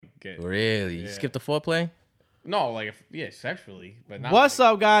get. Really? Yeah. You skip the foreplay? No, like sexually, but not. What's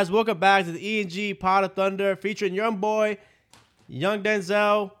like, up, guys? Welcome back to the E&G Pot of Thunder, featuring young boy, young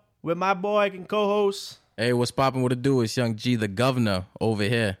Denzel, with my boy and co-host. Hey, what's poppin'? What it do? It's Young G, the governor, over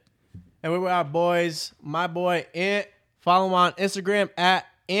here. And we're with our boys, my boy Ant. Follow him on Instagram at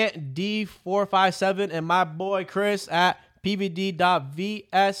AntD457, and my boy Chris at pvd.vs.er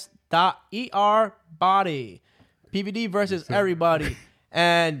body. PVD versus everybody.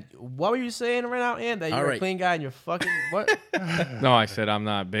 And what were you saying right now, Ant? That you're a clean guy and you're fucking what? No, I said I'm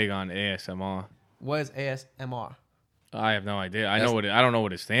not big on ASMR. What is ASMR? I have no idea. I don't know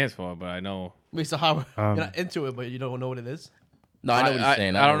what it stands for, but I know. Wait, so how you're not into it, but you don't know what it is? No, I know what you're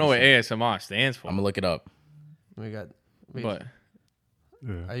saying. I don't know what ASMR stands for. I'm gonna look it up. But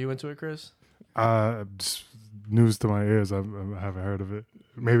are you into it, Chris? Just news to my ears. I haven't heard of it.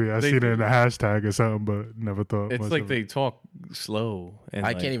 Maybe I seen it in the hashtag or something, but never thought. It's like they talk slow. And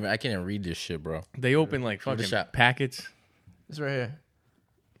I can't even read this shit, bro. They open like fucking packets. It's right here.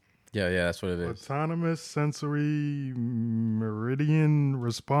 Yeah, that's what it is. Autonomous sensory meridian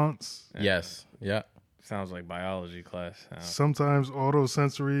response. Yes. Yeah. Sounds like biology class. Sometimes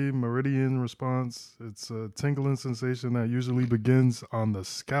autosensory meridian response. It's a tingling sensation that usually begins on the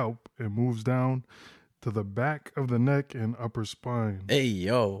scalp and moves down to the back of the neck and upper spine. Hey,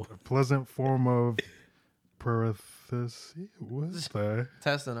 yo. A pleasant form of paresthesia. What's that?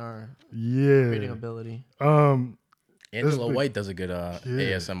 Testing our reading ability. Angela White does a good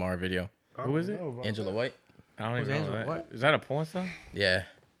ASMR video. Who is it? Angela White. I don't even know that. Is that a porn star? Yeah.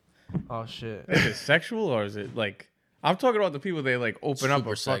 Oh shit. Is it sexual or is it like? I'm talking about the people they like open up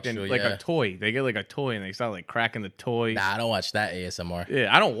a fucking like a toy. They get like a toy and they start like cracking the toy. Nah, I don't watch that ASMR.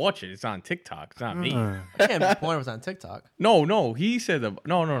 Yeah, I don't watch it. It's on TikTok. It's not me. I can't be porn was on TikTok. No. He said no.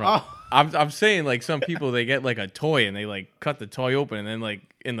 Oh. I'm saying like some people they get like a toy and they like cut the toy open and then like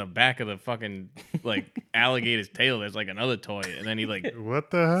in the back of the fucking like alligator's tail there's like another toy and then he like what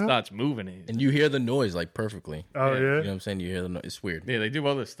the hell starts moving it and you hear the noise like perfectly. Oh yeah, you know what I'm saying? You hear the noise. It's weird. Yeah, they do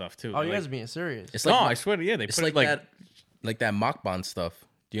other stuff too. Oh, you guys are being serious? It's like, no, I swear to you, they put that mukbang stuff.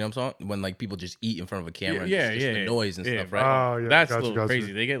 Do you know what I'm saying? When like people just eat in front of a camera, and the noise and stuff, right? Oh yeah, that's a little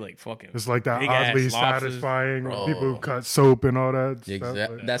crazy. They get like fucking. It's like that oddly satisfying people who cut soap and all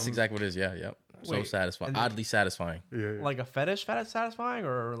that. That's exactly what it is. Yeah. So satisfying, oddly satisfying. Yeah. Like a fetish satisfying,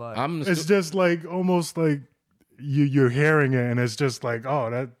 or like it's just like almost like you're hearing it and it's just like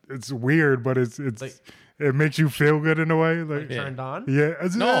it's weird, but it's like, it makes you feel good in a way, like turned on. Yeah,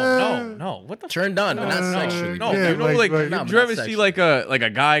 no. What the turned on, but not sexually. No, yeah, you know, like no, did you ever see like a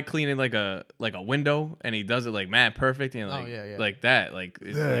guy cleaning like a window and he does it like mad perfect and like like that, like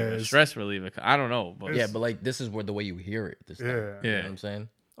it's like a stress reliever. I don't know, but but like this is where the way you hear it. This yeah, you know what I'm saying.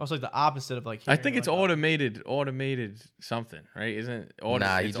 Also, like the opposite of like. I think it's automated something, right? Isn't it?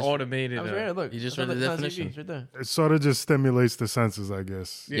 It's automated. I was right. Look, you just read the definition. Right there. It sort of just stimulates the senses, I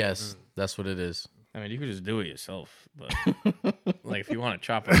guess. Yeah. Yes, that's what it is. I mean, you could just do it yourself, but like if you want to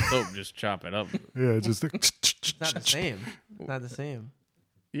chop up soap, just chop it up. Yeah, just it's not the same. Not the same.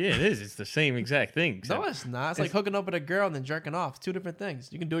 Yeah, it is. It's the same exact thing. No, it's not. It's like hooking up with a girl and then jerking off. It's two different things.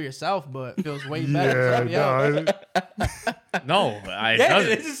 You can do it yourself, but it feels way better. No,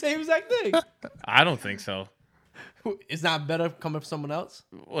 it's the same exact thing. I don't think so. It's not better coming from someone else?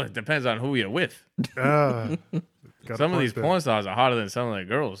 Well, it depends on who you're with. Some of these porn stars are hotter than some of the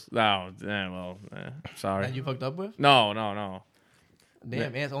girls. No, sorry. And you hooked up with? No.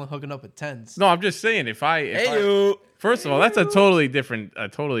 Damn, Ant's only hooking up with 10s. No, I'm just saying if I first of all, that's a totally different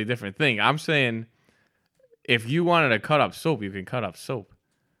thing. I'm saying if you wanted to cut up soap, you can cut up soap.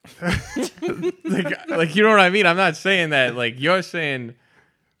 like you know what I mean? I'm not saying that like you're saying.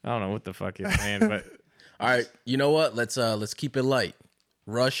 I don't know what the fuck you're saying, but all right, you know what? Let's keep it light.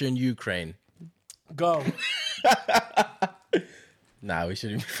 Russia and Ukraine. Go. Nah, we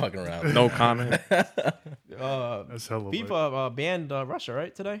shouldn't be fucking around. No comment. That's hella FIFA banned Russia,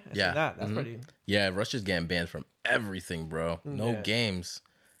 right, today? That's pretty. Yeah, Russia's getting banned from everything, bro. No games.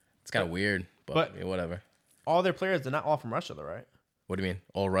 It's kind of weird, but whatever. All their players, they're not all from Russia, though, right? What do you mean?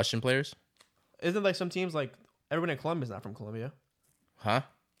 All Russian players? Isn't like some teams like everyone in Colombia is not from Colombia? Huh?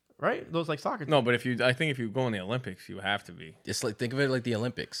 Right? Those like soccer teams. No, but I think if you go in the Olympics, you have to be. It's like think of it like the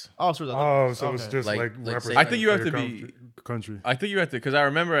Olympics. Oh, so it's just like I think you have to be country. I think you have to because I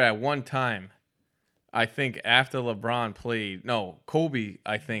remember at one time, I think after LeBron played, Kobe,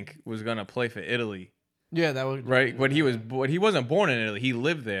 I think was gonna play for Italy. Yeah, that was right. But he wasn't born in Italy. He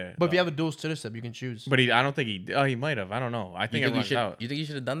lived there. But if you have a dual citizenship, you can choose. But I don't think he might have. I don't know. I think it runs out. You think he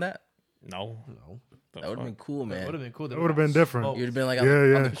should have done that? No. That would have been cool, man. That would have been cool. That would have been different. You'd have been like,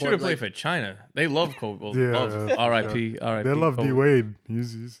 yeah. Should have played for China. They love Kobe. Love R.I.P. R.I.P. They love Kobe. D-Wade.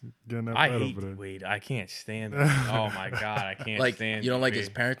 He's getting that. I fight hate over there. D-Wade. I can't stand him. Oh my god, I can't like stand. you don't like D-Wade. his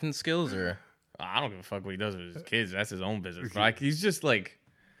parenting skills, or I don't give a fuck what he does with his kids. That's his own business. But like, he's just like,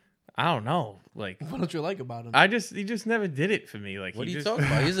 I don't know. Like, What don't you like about him? he just never did it for me. Like, what are you just, talking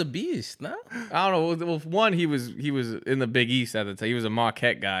about? He's a beast, no? I don't know. Well, one, he was in the Big East at the time. He was a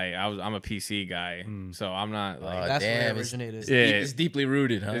Marquette guy. I'm a PC guy, so I'm not like. That's damn, where it originated. It's deeply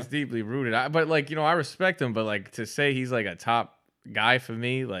rooted, huh? It's deeply rooted. But like, I respect him. But like, to say he's like a top guy for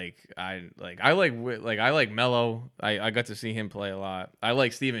me, I like Melo. I got to see him play a lot. I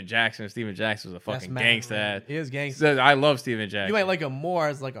like Steven Jackson. Steven Jackson was a fucking gangster. He is gangster. I love Steven Jackson. You might like him more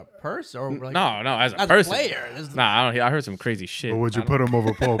as like a person or like no, as a person. player. Nah, I don't. I heard some crazy shit. But would you put him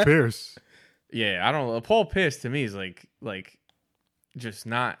over Paul Pierce? Yeah, I don't. Paul Pierce to me is like just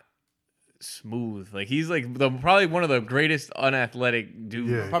not smooth. Like he's like probably one of the greatest unathletic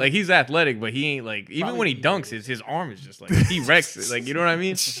dudes. Yeah. Like he's athletic, but he ain't like even when he dunks, his arm is just like T-Rex. Like you know what I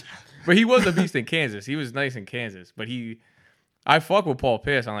mean? But he was a beast in Kansas. He was nice in Kansas, but I fuck with Paul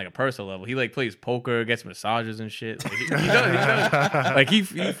Pierce on like a personal level. He like plays poker, gets massages and shit. Like, he does. Like he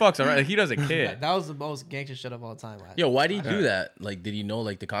fucks around. Like, he doesn't care. That was the most gangster shit of all time. Yo, why did he do that? Like, did he know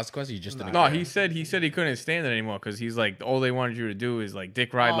like the consequences? He just didn't. No, he said he couldn't stand it anymore because he's like all they wanted you to do is like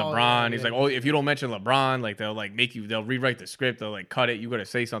dick ride LeBron. He's like, if you don't mention LeBron, like they'll like they'll rewrite the script. They'll like cut it. You got to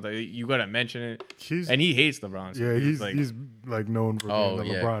say something. You got to mention it. And he hates LeBron. So he's like known for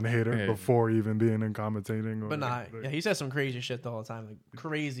being a LeBron hater before even being in commentating. But nah, he said some crazy shit the whole time. Like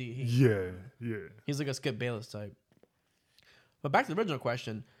crazy. He's like a Skip Bayless type. But back to the original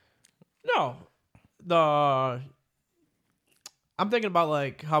question. No, I'm thinking about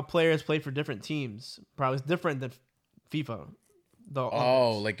like how players play for different teams. Probably it's different than FIFA.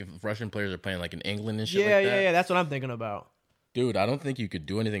 Like if Russian players are playing like in England and shit. Yeah. That's what I'm thinking about. Dude, I don't think you could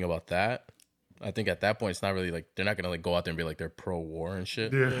do anything about that. I think at that point it's not really like they're not gonna like go out there and be like they're pro-war and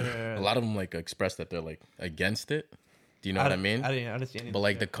shit. Yeah. A lot of them like express that they're like against it. Do you know what I mean? I didn't see anything. But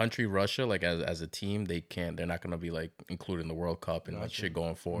like the country Russia, like as a team, they're not gonna be like included in the World Cup and like shit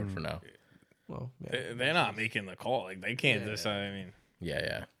going forward for now. Well, they're not making the call. Like they can't decide. I mean,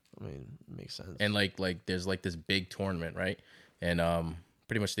 yeah. I mean, it makes sense. And like there's like this big tournament, right? And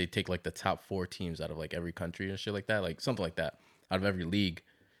pretty much they take like the top 4 teams out of like every country and shit like that, like something like that, out of every league,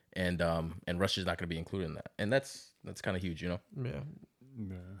 and Russia's not gonna be included in that, and that's kind of huge, you know? Yeah.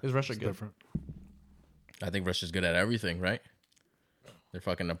 Is Russia good? Different. I think Russia's good at everything, right? They're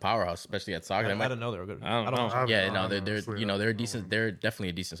fucking a powerhouse, especially at soccer. I didn't know they were good. I don't know. They're decent. They're definitely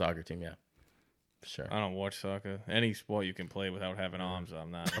a decent soccer team. Yeah, for sure. I don't watch soccer. Any sport you can play without having arms,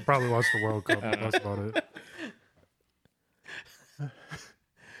 I'm not. I probably watched the World Cup. That's about it.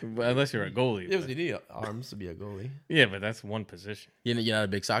 But unless you're a goalie. It was you need arms to be a goalie. Yeah, but that's one position. You're not a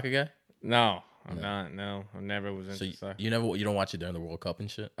big soccer guy? No, I'm not. No, I never was into soccer. You don't watch it during the World Cup and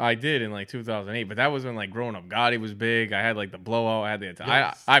shit? I did in like 2008, but that was when like growing up, Gotti was big. I had like the blowout. I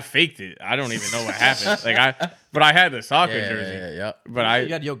had I faked it. I don't even know what happened. But I had the soccer jersey. Yeah. But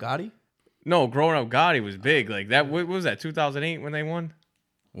you had Yo Gotti? No, growing up, Gotti was big. Like that. What was that? 2008 when they won?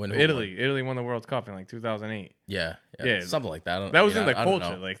 When Italy won the World Cup in like 2008. Yeah, something like that. That was in the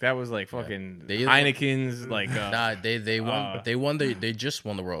culture. Like that was like fucking Heineken's. Like they just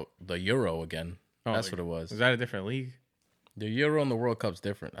won the Euro again. That's what it was. Was that a different league? The Euro and the World Cup's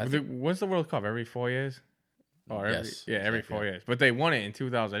different. What's the World Cup? Every 4 years? Every 4 years. But they won it in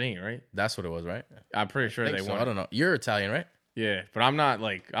 2008, right? That's what it was, right? I'm pretty sure they won. I don't know. You're Italian, right? Yeah, but I'm not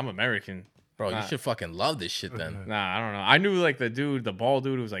like I'm American. Bro, you should fucking love this shit then. Nah, I don't know. I knew like the bald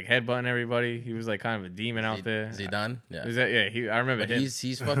dude who was like headbutting everybody. He was like kind of a demon out there. Zidane? Yeah. Is that I remember him.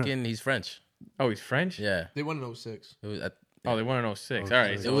 He's French. Oh, he's French? Yeah. They won in 06. They won in 06. All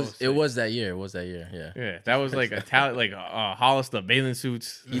right. It was that year. Yeah. Yeah. That was like Italian, like Hollister bathing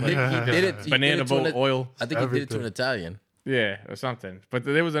suits. He did it. Banana boat oil. I think he did it to an Italian. Yeah, or something. But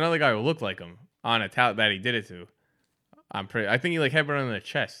there was another guy who looked like him on Italian that he did it to. I think he like headbutted on the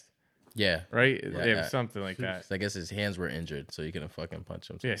chest. Yeah. Right? Yeah, something like that. So I guess his hands were injured, so you couldn't fucking punch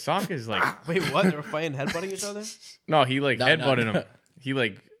him. Yeah, soccer's like... Wait, what? They were fighting headbutting each other? No, he like headbutted him. He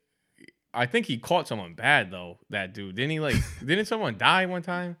like... I think he caught someone bad, though, that dude. Didn't he like... Didn't someone die one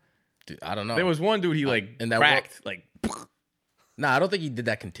time? Dude, I don't know. There was one dude he like cracked. Like... Nah, I don't think he did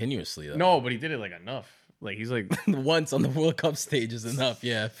that continuously, though. No, but he did it like enough. Like he's like... Once on the World Cup stage is enough,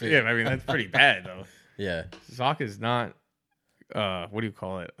 yeah. Yeah, I mean, that's pretty bad, though. Yeah. Soccer's not... what do you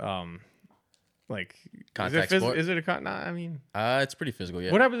call it? Like Contact sport. Is it a con? Nah, I mean, It's pretty physical.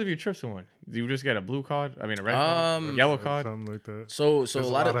 Yeah. what happens if you trip someone? Do you just get a blue card? I mean, a red card, a yellow card. Something like that. So a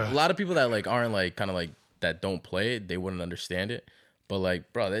lot of people that like aren't like kind of like that don't play it, they wouldn't understand it. But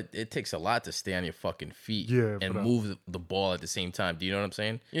like, bro, it takes a lot to stay on your fucking feet and move the ball at the same time. Do you know what I'm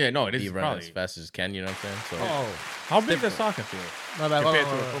saying? Yeah, no, it is. Be running as fast as you can. You know what I'm saying? So how big does soccer field? My bad. Compared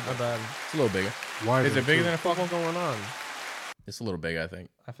to a My bad. it's a little bigger. Why Is it bigger than a What's football? going on? It's a little bigger, I think.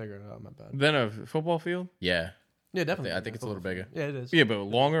 I figured it out. My bad. Than a football field? Yeah, Yeah, definitely. I think it's a little bigger. Yeah, it is. Yeah, but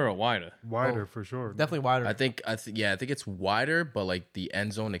longer or wider? wider for sure? Definitely wider. I think it's wider, but like the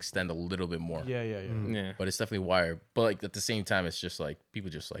end zone extend a little bit more. Yeah. Yeah, But it's definitely wider. But like at the same time, it's just like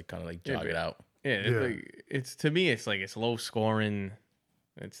people just like kind of like jog it out. yeah. It's like it's to me, it's like it's low scoring.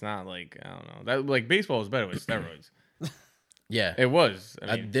 It's not like I don't know that like baseball is better with steroids. Yeah, It was.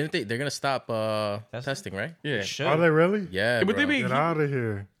 I mean, didn't they? They're gonna stop testing, right? yeah. Should. Are they really? Yeah, But bro. they Get out of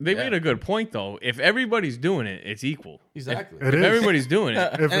here. made a good point though. If everybody's doing it, it's equal. Exactly. It If is. everybody's doing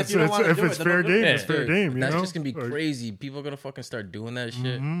it, If And it's if you don't wanna do it's it, then fair don't do game, it. it's fair Dude, game. You that's know? just gonna be Like, crazy. People are gonna fucking start doing that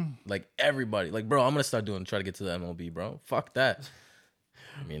shit. Like everybody. Like, bro, I'm gonna start try to get to the MLB, bro. Fuck that.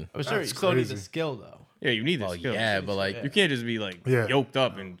 I mean, I'm sure you That's still need the crazy. skill though. yeah, you need this well, skill. yeah, but like, You can't just be like Yeah. yoked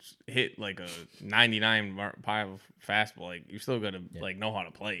up and hit like a 99 pile fastball. Like you still gotta like know how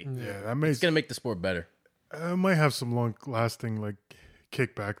to play. yeah, that makes it's gonna make the sport better. it might have some long lasting like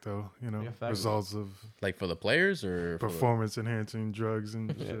kickback though. You know, Yeah, facts. results of Like for the players or for performance enhancing drugs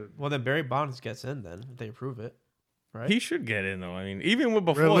and shit. Well, then Barry Bonds gets in then if they approve it, right? He should get in though. I mean, even with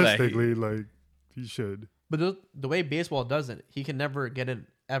before that, Realistically, like he should. But the way baseball does it, he can never get in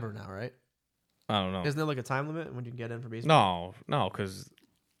ever now, right? I don't know. Isn't there like a time limit when you can get in for baseball?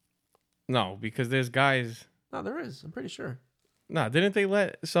 No, because there's guys. No, there is. I'm pretty sure. No, didn't they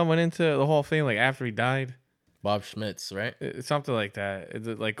let someone into the Hall of Fame like after he died? Bob Schmitz, right? It's something like that. It's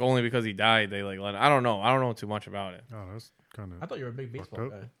like only because he died they like let. I don't know. I don't know too much about it. Oh, that's kind I of thought you were a big baseball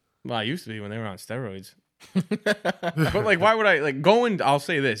up. guy. Well, I used to be when they were on steroids. But like, why would I like going? I'll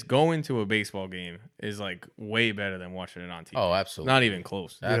say this: going to a baseball game is like way better than watching it on TV. Oh, absolutely. Not even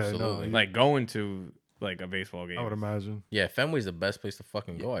close. Absolutely. Like going to like a baseball game. I would imagine. Yeah, Fenway's the best place to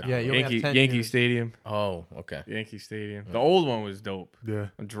fucking go. I Yeah, think. you only have 10 Yankey years. Stadium. Oh, okay. Yankee Stadium. The old one was dope. Yeah.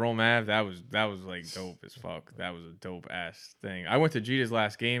 Jerome Ave, that was like dope as fuck. That was a dope ass thing. I went to Jeter's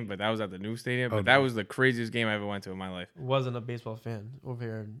last game, but that was at the new stadium. But Okay. that was the craziest game I ever went to in my life. Wasn't a baseball fan over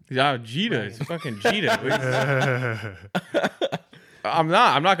here. Yeah, Jeter, it's fucking Jeter. yeah, I'm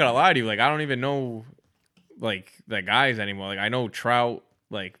not gonna lie to you. Like I don't even know like the guys anymore. Like I know Trout,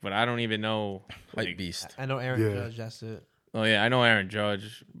 like, but I don't even know Hype like, beast. I know Aaron Yeah. Judge. That's it. oh yeah, I know Aaron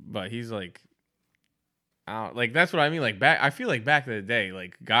Judge, but he's like like that's what I mean. Like I feel like back in the day,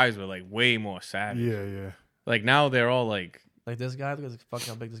 like guys were like way more savage. yeah. Like now they're all like Like this guy, look at fucking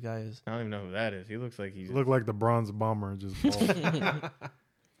how big this guy is. I don't even know who that is. He looks like he's Look like the bronze bomber, just bald.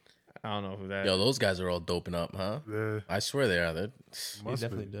 I don't know who that Yo, is. those guys are all doping up, huh? yeah. I swear they are. They're, He Must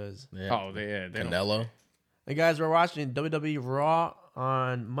definitely be. does. yeah. Oh, they don't. Canelo. Hey guys, we're watching WWE Raw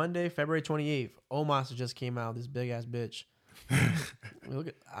on Monday, February 28th. Omos just came out, this big ass bitch. Look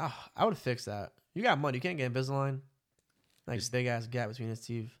at, I would fix that. You got money, you can't get Invisalign. Like this big ass gap between his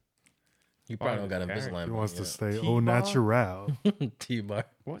teeth. You probably don't got Carrot. Invisalign. He wants to stay T-bar? au natural. T-bar.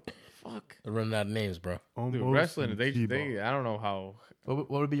 What the fuck? They're running out of names, bro. Dude, Almost wrestling, and they T-bar. I don't know how What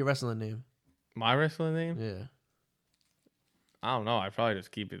would be your wrestling name? my wrestling name. Yeah. I don't know. I probably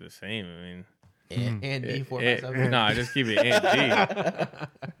just keep it the same. I mean, And D457. no, I just keep it ND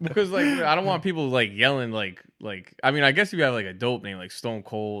because like I don't want people like yelling like I mean I guess if you have like a dope name like Stone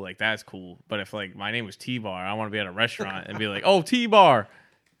Cold like that's cool. But if like my name was T-Bar, I want to be at a restaurant and be like, oh T-Bar,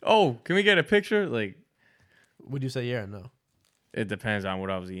 oh can we get a picture? Like Would you say yeah or no? it depends on what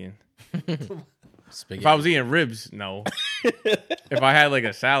I was eating. Spaghetti. If I was eating ribs, no. If I had like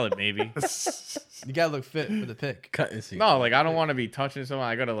a salad, maybe. You gotta look fit for the pic. Cut and see. No, like I don't want to be touching someone.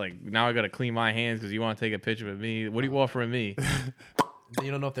 I gotta like now I gotta clean my hands because you want to take a picture with me. What are you offering me? You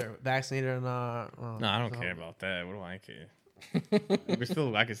don't know if they're vaccinated or not. Oh, No, I don't so- care about that. What do I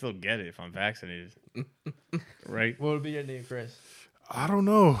care? I can still get it if I'm vaccinated, right? What would be your name, Chris? I don't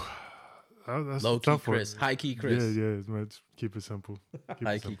know. That's Low a key tough one. Chris. High key Chris. Yeah, let's keep it simple. Keep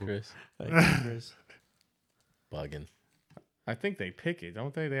High it key simple. Chris. Like, Chris. Bugging. I think they pick it,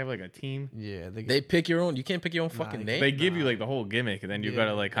 don't they? They have like a team. Yeah, They pick your own. You can't pick your own fucking you name. They give you like the whole gimmick, and then you Yeah.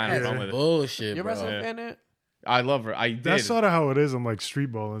 gotta like kind of Yeah. run with it. Bullshit, You're a bro. wrestling Yeah. fan, Ant? I love her. I did. That's sort of how it is on like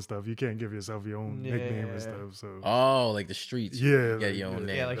street ball and stuff. You can't give yourself your own nickname Yeah. and stuff. So Oh, like the streets. Yeah, You get like, your own yeah.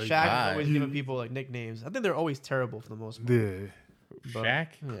 name. Yeah, like Like, Shaq is Why? always giving people like nicknames. I think they're always terrible for the most part. yeah, But, Shaq,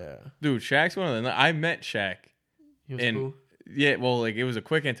 Yeah. dude. Shaq's one of the. I met Shaq. He was And cool. yeah, well, like it was a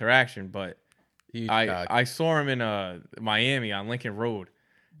quick interaction, but I saw him in Miami on Lincoln Road,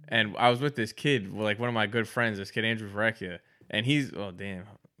 and I was with this kid, like one of my good friends, this kid Andrew Verrecchia, and he's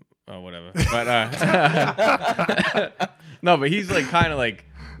whatever. But no, but he's like kind of like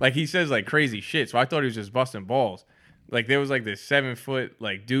he says like crazy shit. So I thought he was just busting balls. Like there was like this 7-foot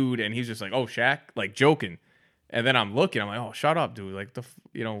like dude, and he's just like, "Oh, Shaq," like joking. And then I'm looking, I'm like, "Oh, shut up, dude! Like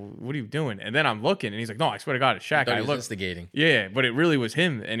what are you doing?" And then I'm looking, and he's like, "No, I swear to God, it's Shaq." I was instigating. Yeah, but it really was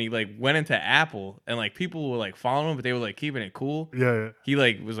him, and he like went into Apple, and like people were like following him, but they were like keeping it cool. Yeah. He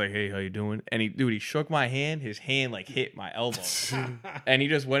like was like, "Hey, how you doing?" And he shook my hand. His hand like hit my elbow, and he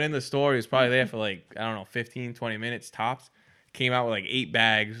just went in the store. He was probably there for like, I don't know, 15, 20 minutes tops. Came out with like 8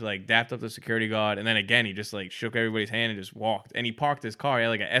 bags, like dapped up the security guard, and then again he just like shook everybody's hand and just walked. And he parked his car. He had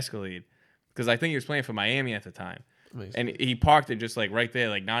like an Escalade, because I think he was playing for Miami at the time. And he parked it just like right there,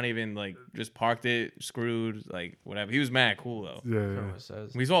 like not even like just parked it, screwed, like whatever. He was mad cool though. Yeah.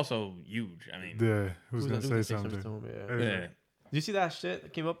 He's also huge. I mean, Yeah. Who's gonna say something? yeah. Did you see that shit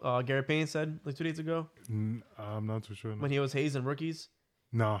that came up? Gary Payne said like 2 days ago I'm not too sure. No. when he was hazing rookies.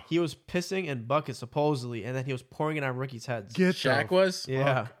 No. He was pissing in buckets supposedly, and then he was pouring it on rookies' heads. Get Shaq the was?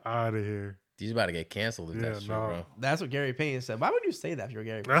 Yeah, fuck out of here. He's about to get canceled with that shit, bro. that's what Gary Payne said. Why would you say that if you're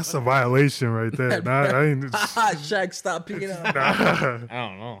Gary Payne? That's a violation right there. I ain't. Shaq, stop picking up. I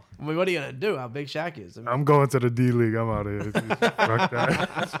don't know. I mean, what are you gonna do? How big Shaq is? I mean, I'm going to the D League. I'm out of here. Fuck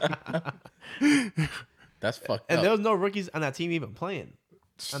that. That's fucked and up. there was no rookies on that team even playing.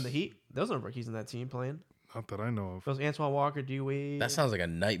 On the Heat, there was no rookies on that team playing. Not that I know of. There was Antoine Walker, D Wade. That sounds like a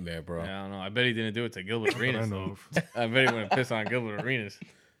nightmare, bro. Yeah, I don't know. I bet he didn't do it to Gilbert Arenas. I know though. of. I bet he went piss on Gilbert Arenas.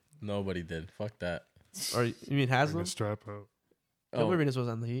 Nobody did. Fuck that. Or you mean Bring the Haslam? strap out. Gilbert Arenas was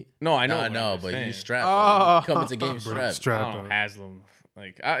on the Heat. No, I know. No, what but I'm you saying. strapped. Oh. Come into game Bring the strapped. I strap don't know. out. Haslam.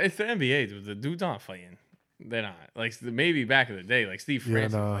 Like it's the NBA, dude. The dudes aren't fighting. They're not. Like maybe back in the day, like Steve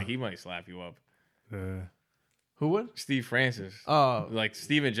Francis, like he might slap you up. Yeah. Who would? Steve Francis. Oh, Like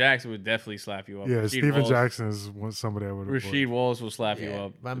Steven Jackson would definitely slap you up. Yeah, Rasheed Steven Wallace- Jackson is somebody I would have. Rasheed Wallace will slap you Yeah,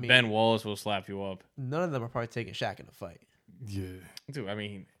 up. I mean- Ben Wallace will slap you up. none of them are probably taking Shaq in a fight. Yeah. Dude, I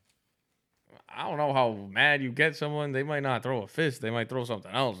mean, I don't know how mad you get someone. They might not throw a fist. They might throw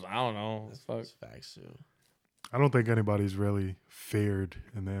something else. I don't know. Fuck. That's facts too. I don't think anybody's really feared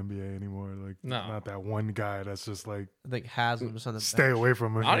in the NBA anymore. Like, No. not that one guy that's just like, I think Haslam was on the stay bench. away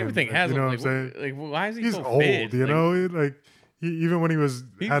from him. I don't even think You Haslam. know Like, what I'm saying? why is he He's so old, fed? you Like, know? Even when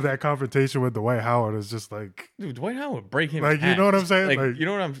he had that confrontation with Dwight Howard, it's just like, dude, Dwight Howard break him. Like, you know what I'm saying? Like, Like- you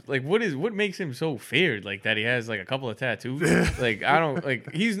know what I'm like. What makes him so feared? Like that he has like a couple of tattoos. Like I don't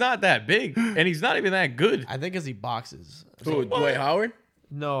like. He's not that big, and he's not even that good. I think because he boxes. Who, Dwight Howard?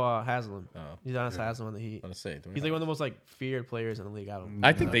 No, Haslam. Oh. He's on Haslam on the Heat. I'm gonna say. He's like one of the most like feared players in the league.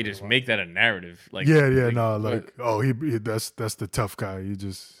 I think they just make that a narrative. Like that's the tough guy. You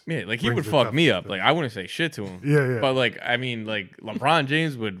just yeah, like he brings would the fuck me toughness up. there. Like I wouldn't say shit to him. Yeah. But like I mean, like LeBron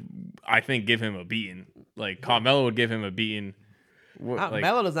James would, I think, give him a beating. Like Carmelo would give him a beating. Like,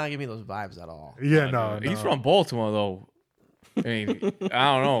 Melo does not give me those vibes at all. he's from Baltimore though. I mean,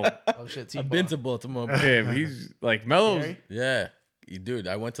 I don't know. Oh shit, I've been to Baltimore. Yeah, but he's like Melo's. Gary? Yeah. Dude,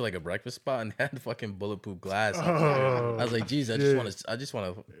 I went to like a breakfast spot and they had fucking bulletproof glass. Oh. I was like, geez, I just want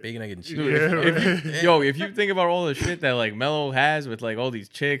a bacon, egg, and cheese. Dude, if you think about all the shit that like Melo has with like all these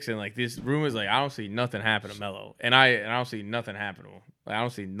chicks and like these rumors, like I don't see nothing happen to Melo, and I don't see nothing happen to him. Like I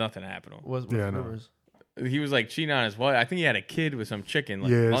don't see nothing happen to him. What's Yeah, no. rumors? He was like cheating on his wife. I think he had a kid with some chick in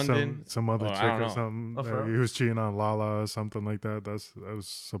like London. some other I chick don't or know. something. Oh, for He was cheating on Lala or something like that. That was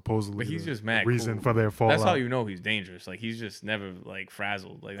supposedly But he's the just mad reason cool. for their fallout. That's how you know he's dangerous. Like he's just never like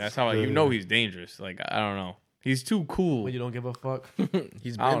frazzled. Like that's how you know he's dangerous. Like I don't know. He's too cool. When you don't give a fuck.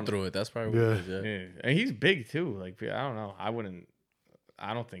 He's I been don't- through it. That's probably what it is. Yeah. Yeah, and he's big too. Like I don't know.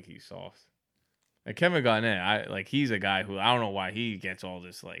 I don't think he's soft. Like Kevin Garnett, he's a guy who I don't know why he gets all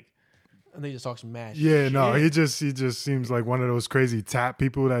this like. And they just talk some mad Yeah, shit. no, he just seems like one of those crazy tap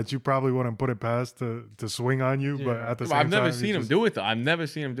people that you probably wouldn't put it past to swing on you. But at the same I've never time, seen him do it though. I've never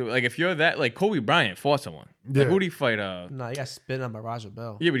seen him do it. Like if you're that like Kobe Bryant fought someone. Yeah. Like who'd he fight? Nah, he got spit on by Raja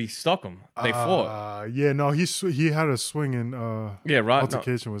Bell. Yeah, but he stuck him. They fought. Yeah, no, he had a swinging Yeah,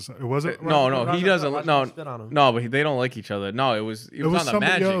 altercation. Was it? No, Raja- he doesn't. Raja No, spit on him. no, but they don't like each other. No, it was on the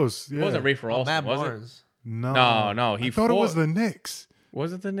somebody Magic. else, It wasn't yeah. Ray for Matt was it? Barnes. No, He I thought it was fought- the Knicks.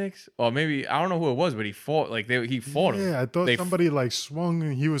 Was it the Knicks? Or maybe I don't know who it was, but he fought. Like he fought him. Yeah, I thought They somebody swung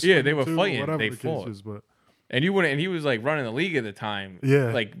and he was. Yeah, they swinging were too, fighting. Whatever They the case fought. is, but And you wouldn't. And he was like running the league at the time.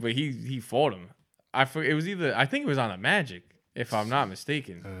 Yeah. But he fought him. I think it was on the Magic, if I'm not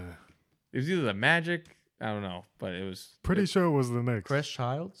mistaken. It was either the Magic. I don't know, but it was pretty sure it was the Knicks. Chris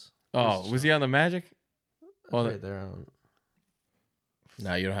Childs. Oh, was he on the Magic? Well, Right there.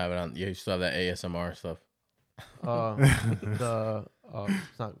 Nah, you don't have it on. You still have that ASMR stuff. It's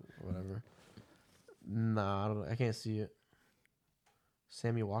not whatever. Nah, I can't see it.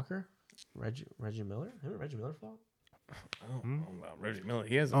 Sammy Walker, Reggie Miller. Him and Reggie Miller fought. I don't know about Reggie Miller.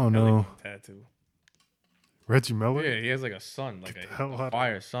 He has a tattoo. Reggie Miller? Yeah, he has like a sun, like a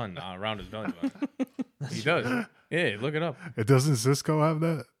fire sun around his belly button. He does. Yeah, look it up. It doesn't Sisqo have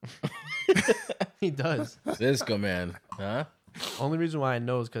that? He does. Sisqo, man. Huh? Only reason why I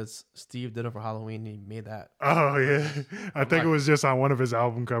know is because Steve did it for Halloween. He made that. Oh, yeah. I think it was just on one of his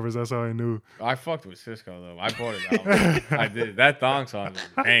album covers. That's how I knew. I fucked with Sisqo, though. I bought his album. I did. That thong song was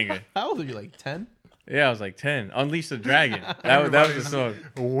banging. How old are you, like 10? Yeah, I was like 10. Unleash the Dragon. That was the song.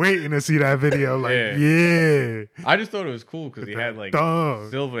 Waiting to see that video. Like, yeah. I just thought it was cool because he had like Dog.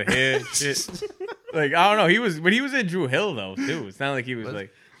 silver hair shit. Like, I don't know. He was in Drew Hill, though, too. It's not like he was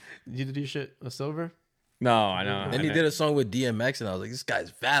like. Did you do shit with silver? No, I know. Then he did a song with DMX, and I was like, this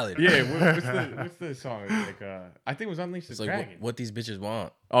guy's valid. Yeah, what's the song? Like, I think it was Unleash the Dragon. Like, what these bitches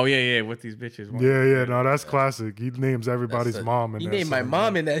want. Oh, yeah, what these bitches want. Yeah, no, that's classic. He names everybody's mom in that. He named song. my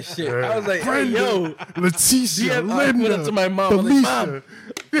mom in that shit. Yeah. I was like, hey, yo. Leticia, I went Linda, up to my mom. I was like, Mom,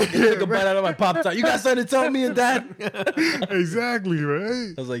 Felicia. took a bite out of my Pop Tart. You got something to tell me and Dad? Exactly,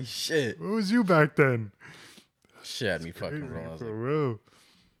 right? I was like, shit. What was you back then? Shit had me fucking wrong. I was For like, real.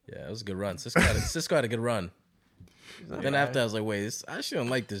 yeah, it was a good run. Cisco had a good run. Then after I was like, wait, I shouldn't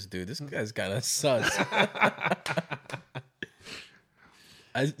like this dude. This guy's kind of sus.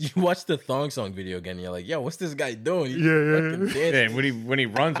 You watch the thong song video again, and you're like, yo, what's this guy doing? Yeah. When he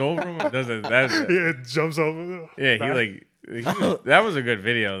runs over him, does it? Yeah, it jumps over. Yeah, that was a good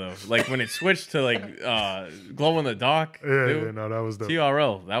video though. Like when it switched to like glow in the dark. Yeah, no, that was the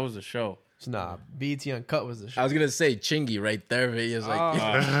TRL. That was the show. Nah, BT Uncut was the shit. I was gonna say Chingy right there. He was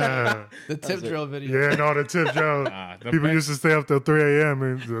like, the tip drill video. Yeah, no, the tip drill. People used to stay up till 3 a.m.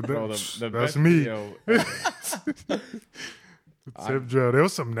 and that's me. Tip drill. There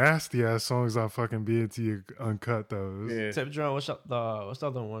was some nasty ass songs on fucking BT Uncut though. Tip drill. What's the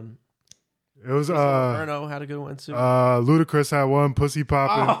other one? It was Inferno had a good one too. Ludacris had one, Pussy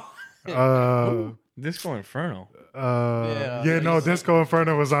Poppin'. Disco Inferno. Disco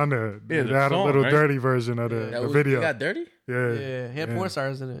Inferno was on there. Yeah, they had a little dirty version of the video. It got dirty? Yeah, he had porn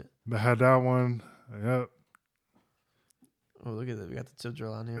stars in it. They had that one. Yep. Oh, look at that. We got the tip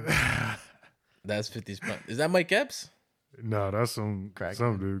drill on here. That's 50's. Is that Mike Epps? No, that's some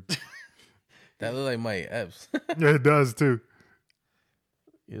dude. That look like Mike Epps. Yeah, it does too.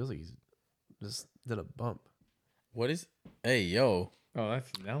 It was like he just did a bump. What is? Hey, yo. Oh,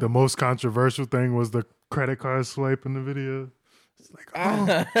 that's the most controversial thing was the credit card swipe in the video. It's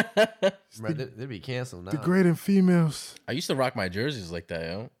like, they'd be canceled now. Degrading females. I used to rock my jerseys like that,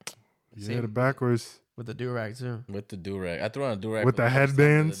 yo. Yeah, the backwards. With the do-rag too. With the do-rag. I threw on a do-rag. With the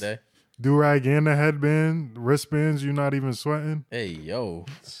headbands. Do-rag and the headband. Wristbands, you're not even sweating. Hey, yo.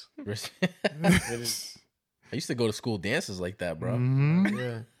 I used to go to school dances like that, bro. Mm-hmm.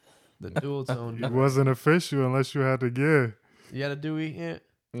 Yeah. The dual tone. It wasn't official unless you had the gear. You had a Dewey? Yeah.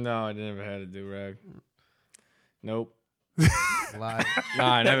 No, I never had a do-rag. Nope. Lie.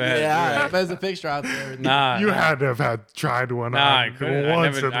 Nah, I never had a do-rag. There's a picture out there. Nah. You had to have tried one. Nah, I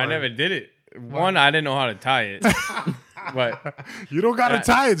couldn't. I never did it. One, I didn't know how to tie it. But you don't gotta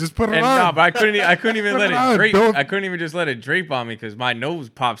tie it, just put it on. No, but I couldn't even let it drape. I couldn't even just let it drape on me because my nose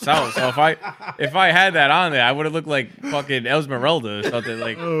pops out. So if I had that on there, I would have looked like fucking Esmeralda or something.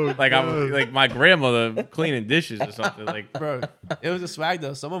 Like I was like my grandmother cleaning dishes or something. Like, bro, it was a swag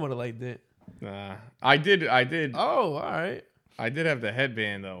though. Someone would have liked it. Nah, I did. Oh, all right. I did have the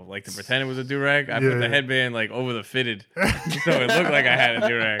headband though, like to pretend it was a do-rag. I put the headband like over the fitted, so it looked like I had a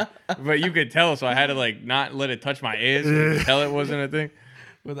do-rag. But you could tell, so I had to like not let it touch my ears, so you could tell it wasn't a thing.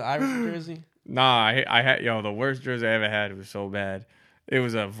 With the Irish jersey? Nah, I had the worst jersey I ever had. It was so bad. It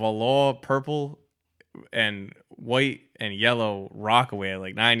was a velour purple and white and yellow Rockaway,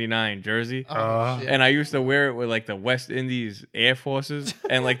 like 99 jersey. And I used to wear it with like the West Indies Air Forces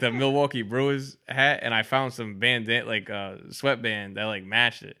and like the Milwaukee Brewers hat. And I found some bandana, like sweatband that like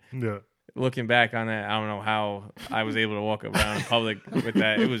matched it. Yeah. Looking back on that, I don't know how I was able to walk around in public with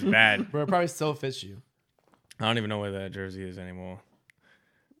that. It was bad. Bro, it probably still fits you. I don't even know where that jersey is anymore.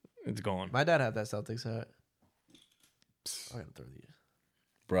 It's gone. My dad had that Celtics hat. I gotta throw these.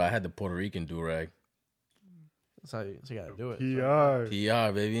 Bro, I had the Puerto Rican do-rag. That's how you gotta do it.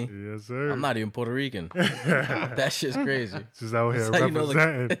 PR, baby. Yes, sir. I'm not even Puerto Rican. That shit's crazy. Just out here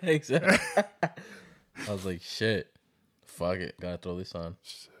representing. Exactly. I was like, shit. Fuck it. Gotta throw this on.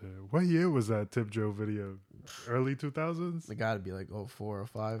 What year was that Tip Joe video? Early 2000s? It gotta be like 04 or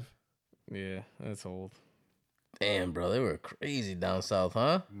 05. Yeah, that's old. Damn, bro, they were crazy down south,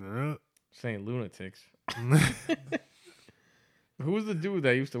 huh? Yeah. Saying lunatics. Who was the dude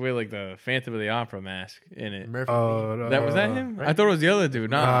that used to wear like the Phantom of the Opera mask in it? Murphy. Was that him? right? I thought it was the other dude.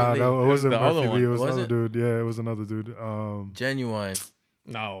 Nah, Nah, it wasn't the Murphy other Lee. one. It was Was another it? dude. Yeah, it was another dude. Genuine.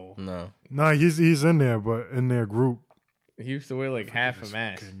 No, No. He's in there, but in their group. he used to wear like half a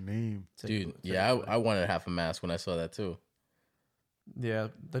mask. Good name. Dude, yeah, I wanted half a mask when I saw that too. Yeah,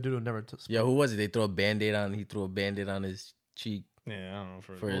 the dude who never took. Yeah, who was it? They throw a Band-Aid on. He threw a Band-Aid on his cheek. Yeah, I don't know.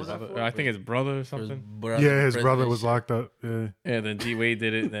 For his- I think his brother or for his something. brother- Yeah, his brother was president. locked up. Yeah. Yeah, then D Wade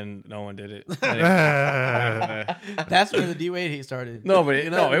did it. Then no one did it. That's where the D Wade hate started. No, but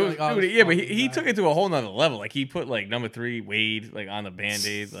You know, it was like, oh, dude, yeah, but fuck he this took guy. it to a whole nother level. Like he put like number 3 Wade like on the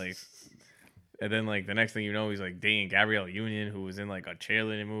Band-Aid, like, and then like the next thing you know, he's like dating Gabrielle Union, who was in like a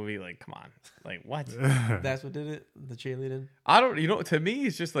cheerleading movie. Like, come on, like what? That's what did it. The cheerleading. I don't, to me,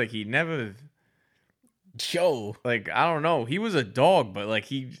 it's just like he never, Yo, like I don't know. He was a dog, but like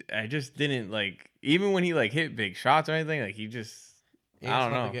I just didn't like even when he like hit big shots or anything. Like he just, Ain't I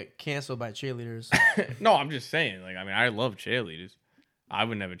don't about know. to get canceled by cheerleaders. No, I'm just saying. Like I mean, I love cheerleaders. I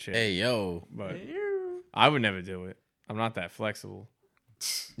would never cheer, hey, yo. but I would never do it. I'm not that flexible.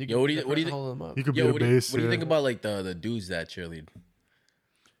 You Yo, what do you- the what do you person think- holding them up. He could Yo, be a what do you base. think about like the dudes that cheerlead?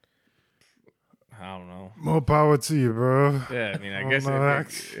 I don't know. More power to you, bro. Yeah, I mean, I Oh, guess no,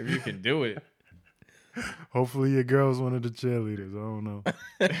 if you can do it, Hopefully your girl's one of the cheerleaders. I don't know.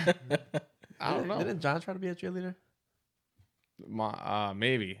 I don't know. Didn't John try to be a cheerleader?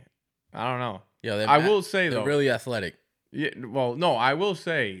 Maybe. I don't know. Yo, I will say they're though, really athletic. yeah. Well, no, I will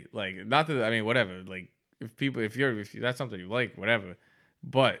say like not that. I mean, whatever. Like if that's something you like, whatever.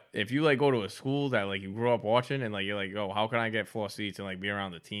 But if you like go to a school that like you grew up watching and like you're like, oh, how can I get 4 seats and like be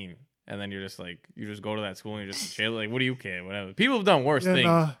around the team? And then you're just like, you just go to that school and you're just chill. Like, what do you care? Whatever. People have done worse Yeah, things.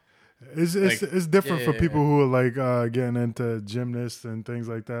 nah. It's different for yeah, people who are like getting into gymnasts and things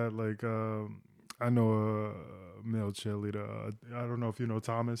like that. Like I know a male cheerleader. I don't know if you know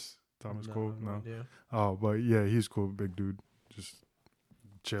Thomas. Thomas Cole. No. idea. Oh, but yeah, he's cool, big dude. Just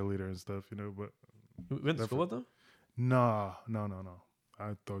cheerleader and stuff, you know. But You went to school with them? no.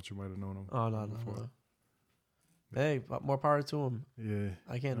 I thought you might have known him. Oh no. Hey, more power to him. Yeah,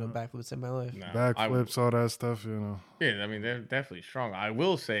 I can't do backflips in my life. Nah, backflips, all that stuff, you know. Yeah, I mean they're definitely strong. I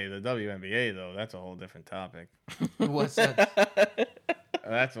will say the WNBA though, that's a whole different topic. What's that?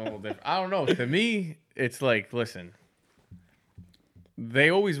 That's a whole different. I don't know. To me, it's like, listen, they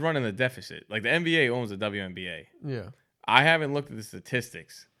always run in the deficit. Like the NBA owns the WNBA. Yeah. I haven't looked at the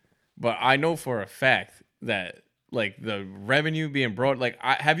statistics, but I know for a fact that like the revenue being brought. Like,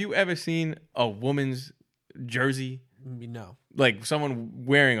 have you ever seen a woman's jersey? No. Like someone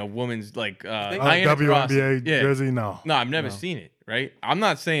wearing a woman's like WNBA jersey, no. No, I've never seen it. Right? I'm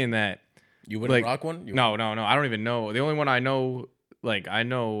not saying that. You wouldn't Like, rock one? No. I don't even know. The only one I know, like I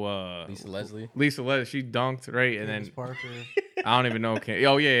know Lisa Leslie. Lisa Leslie, she dunked, right? And James then Parker. I don't even know.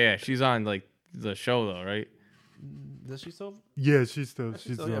 Oh yeah. She's on like the show though, right? Does she still? Yeah, she's still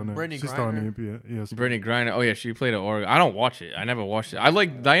still, on there. Brittany She's still on Griner. the NBA. Yes. Brittany Griner. Oh yeah, she played at Oregon. I don't watch it. I never watched it. I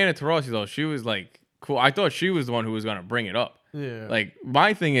like Diana Taurasi though. She was like cool. I thought she was the one who was gonna bring it up. Yeah. Like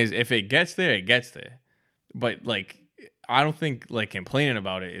my thing is, if it gets there, it gets there. But like, I don't think like complaining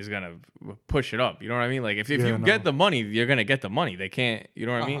about it is gonna push it up. You know what I mean? Like if you get the money, you're gonna get the money. They can't. You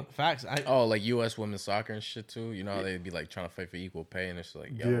know what I mean? Facts. Oh, like U.S. women's soccer and shit too. You know how they'd be like trying to fight for equal pay, and it's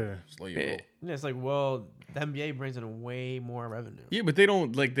like, yo, slow your roll. Yeah, it's like, well, the NBA brings in way more revenue. Yeah, but they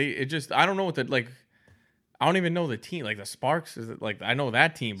don't like they. It just I don't know what the like. I don't even know the team. Like the Sparks is it, like I know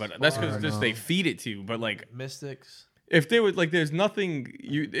that team, but that's because just they feed it to you. But like Mystics. if they would like, there's nothing.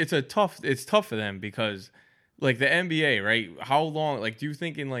 It's tough for them because like the NBA, right? How long? Like, do you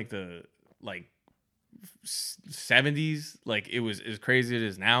think in like the 70s, like it was as crazy as it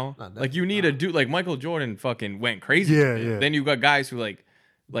is now? Like you need a dude like Michael Jordan fucking went crazy. Yeah. Then you got guys who like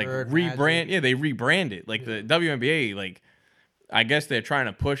Bird, rebrand. Magic. Yeah, they rebrand it. Like the WNBA, like I guess they're trying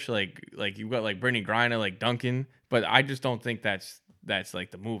to push like you've got like Brittany Griner, like Duncan, but I just don't think that's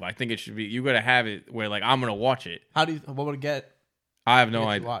like the move. I think it should be you got to have it where like I'm gonna watch it. What would it get? I have no Get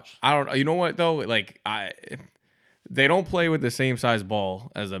you idea. watched. I don't. You know what though? Like they don't play with the same size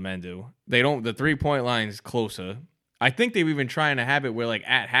ball as the men do. They don't. The 3-point line's closer. I think they've even trying to have it where like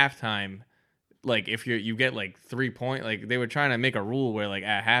at halftime, like if you get like 3 point, like they were trying to make a rule where like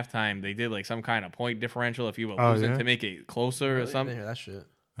at halftime they did like some kind of point differential if you were losing to make it closer or I didn't something. hear that shit.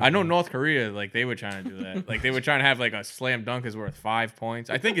 I know North Korea, like they were trying to do that. Like they were trying to have like a slam dunk is worth 5 points.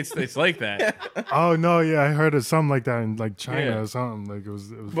 I think it's like that. Oh no, yeah, I heard of something like that in like China Yeah. or something. Like it was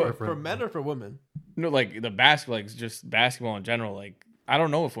But different. For men or for women? No, like the basketball, like just basketball in general. Like I don't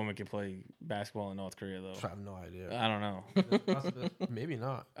know if women can play basketball in North Korea though. I have no idea. I don't know. Maybe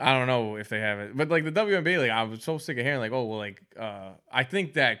not. I don't know if they have it, but like the WNBA, like I was so sick of hearing like, oh well, like I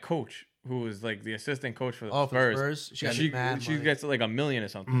think that coach who was like the assistant coach for the Spurs, she gets like $1 million or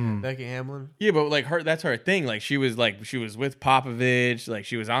something. Becky Hamlin. Yeah, but like that's her thing. Like she was with Popovich, like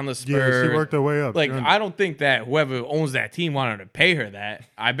she was on the Spurs. Yeah, she worked her way up. Like I don't think that whoever owns that team wanted to pay her that.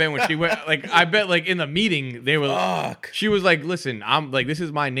 I bet when she went, I bet like in the meeting they were. She was like, "Listen, I'm like this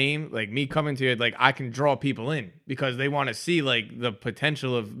is my name. Like me coming to it, like I can draw people in because they want to see like the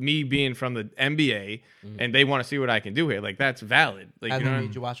potential of me being from the NBA, and they want to see what I can do here. Like that's valid. Like you know,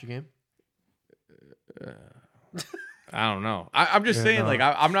 did you watch your game? I don't know. I'm just saying, like,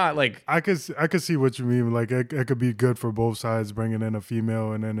 I'm not like. I could see what you mean. Like, it could be good for both sides, bringing in a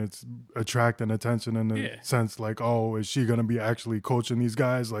female, and then it's attracting attention in the sense, like, oh, is she gonna be actually coaching these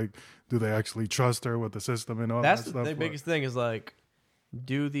guys? Like, do they actually trust her with the system and all that stuff? That's the biggest thing is like,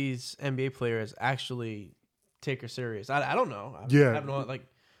 do these NBA players actually take her serious? I don't know. I don't know. Like.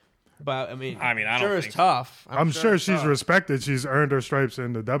 But I mean, I don't sure it's tough. I'm sure she's respected. She's earned her stripes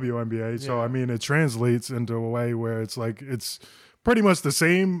in the WNBA. So I mean, it translates into a way where it's like it's pretty much the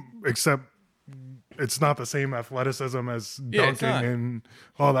same, except it's not the same athleticism as dunking and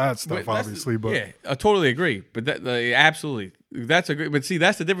all that stuff. Obviously, but I totally agree. But absolutely, that's a great. But see,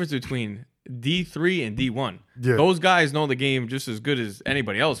 that's the difference between D3 and D1. Yeah. Those guys know the game just as good as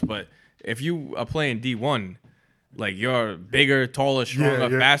anybody else. But if you are playing D1. Like you're bigger, taller,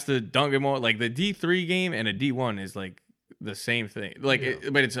 stronger, faster, dunking more. Like the D3 game and a D1 is like the same thing. Like,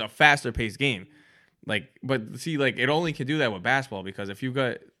 but it's a faster paced game. Like, but see, like it only can do that with basketball because if you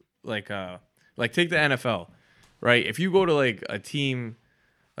got like take the NFL, right? If you go to like a team,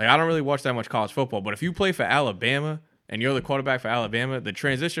 like I don't really watch that much college football, but if you play for Alabama and you're the quarterback for Alabama, the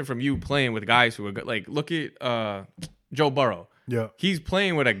transition from you playing with guys who are like, look at Joe Burrow. Yeah, he's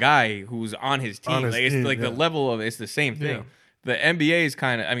playing with a guy who's on his team. The level of it's the same thing. Yeah. The NBA is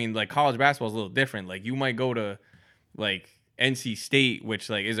kind of, I mean, like college basketball is a little different. Like you might go to like NC State, which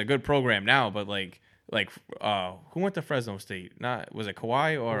like is a good program now, but like who went to Fresno State? Was it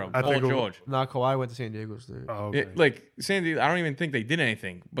Kawhi or Paul George? No, Kawhi went to San Diego State. Oh, okay. Like San Diego, I don't even think they did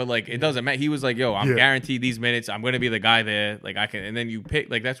anything. But like it doesn't matter. He was like, "Yo, I'm guaranteed these minutes. I'm going to be the guy there. Like I can." And then you pick.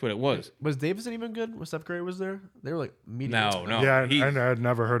 Like that's what it was. Was Davidson even good when Steph Curry was there? They were like mediocre. No. Yeah, I had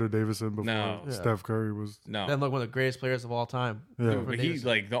never heard of Davidson before. No. Steph Curry was Then like one of the greatest players of all time. Yeah, but he's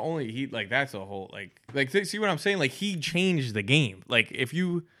like that's a whole like see what I'm saying? Like he changed the game. Like if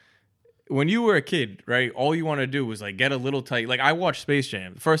you. When you were a kid, right, all you want to do was like get a little tight. Like I watched Space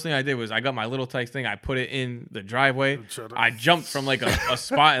Jam. The first thing I did was I got my little tight thing. I put it in the driveway. I jumped from like a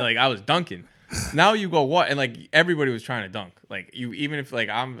spot, like I was dunking. Now you go what? And like everybody was trying to dunk. Like you, even if like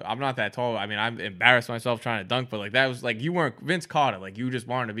I'm not that tall. I mean, I'm embarrassed myself trying to dunk, but like that was like you weren't Vince Carter. Like you just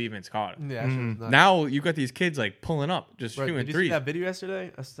wanted to be Vince Carter. Yeah. Now you got these kids like pulling up, just shooting threes. Did you see that video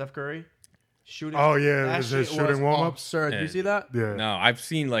yesterday of Steph Curry? Shooting. Oh yeah, is it shooting warm ups? Sir, did you see that? Yeah. No, I've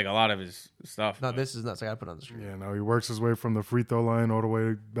seen like a lot of his stuff. No, this is nuts. I gotta put it on the screen. Yeah, no, he works his way from the free throw line all the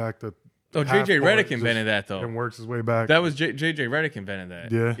way back to. Oh, JJ Redick invented that though, and works his way back. That was JJ Redick invented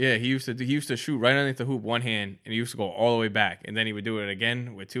that. Yeah, he used to shoot right underneath the hoop one hand, and he used to go all the way back, and then he would do it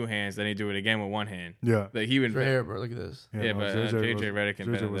again with two hands, then he'd do it again with one hand. Yeah, that he would. Right here, bro. Look at this. Yeah, but JJ Redick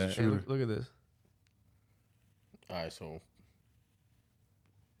invented that. Hey, look at this. All right, so.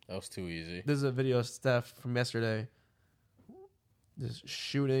 That was too easy. This is a video of Steph from yesterday. Just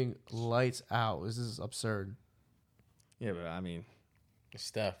shooting lights out. This is absurd. Yeah, but I mean,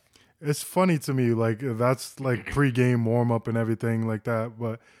 Steph. It's funny to me, like that's like pre-game warm-up and everything like that.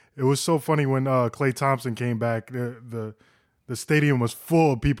 But it was so funny when Klay Thompson came back. The stadium was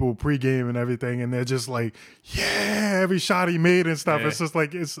full of people pre-game and everything, and they're just like, yeah, every shot he made and stuff. Yeah. It's just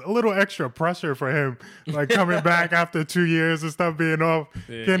like it's a little extra pressure for him, like coming back after 2 years and stuff being off.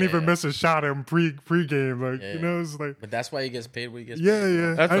 Can't even miss a shot in pre-game, like you know. It's like, but that's why he gets paid what he gets.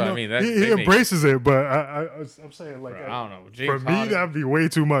 Yeah. That's what I mean. He embraces it, but I'm saying like, bro, I don't know. James for me, that'd be way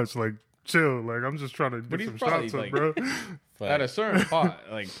too much. Like, chill. Like I'm just trying to get some shots up, bro. At a certain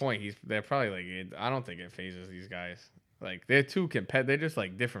point, they're probably like, I don't think it phases these guys. Like they're too competitive. They're just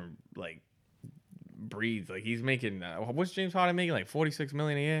like different like breeds. Like he's making what's James Harden making like $46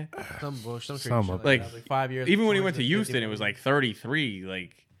 million a year? Some bullshit. Like 5 years. Even when he went to Houston, it was like 33.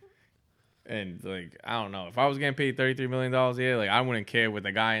 Like and like I don't know if I was getting paid $33 million a year, like I wouldn't care with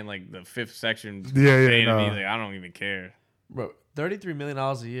the guy in like the fifth section saying to me. Like I don't even care. Bro, $33 million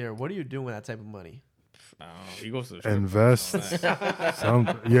a year. What are you doing with that type of money? I don't know. He goes to the invest.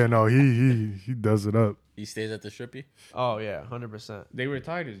 He does it up. He stays at the strippy. Oh yeah, 100%. They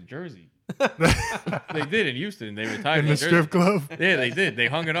retired his jersey. They did in Houston. They retired In the his jersey. strip club? Yeah, they did. They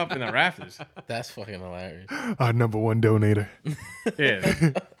hung it up in the rafters. That's fucking hilarious. Our number one donator.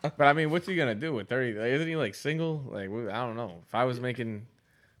 Yeah, but I mean, what's he gonna do with 30? Like, isn't he like single? Like, I don't know. If I was making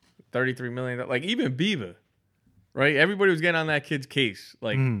 $33 million, like even Bieber, right? Everybody was getting on that kid's case,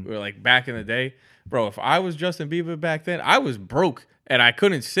 like back in the day, bro. If I was Justin Bieber back then, I was broke and I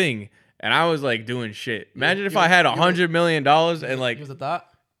couldn't sing, and I was like doing shit. Imagine if I had $100 million and like, He was a thought.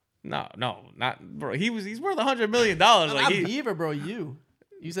 no, not bro. He's worth $100 million. Like, Not Bieber, bro. You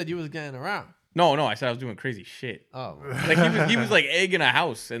said you was getting around. no, I said I was doing crazy shit. Oh, Like he was like egging a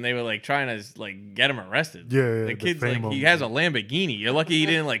house, and they were like trying to like get him arrested. Yeah, the kid's like he has a Lamborghini. You're lucky he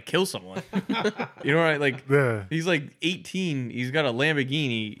didn't like kill someone. You know, right? Like Yeah. he's like 18. He's got a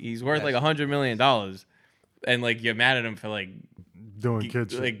Lamborghini. He's worth like $100 million, and like you're mad at him for like Doing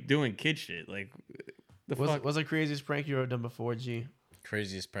kid shit. like doing kid shit. Like the fuck. what's the craziest prank you ever done before, G?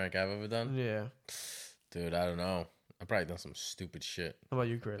 Craziest prank I've ever done, Yeah. dude. I don't know. I've probably done some stupid shit. How about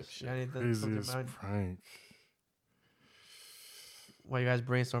you, Chris? You got anything? something in Craziest mind? prank. Why you guys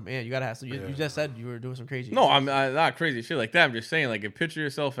brainstorm? And you gotta have. You just said you were doing some crazy. No, I'm not crazy shit like that. I'm just saying, like, if picture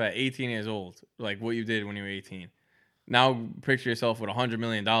yourself at 18 years old, like what you did when you were 18. Now picture yourself with $100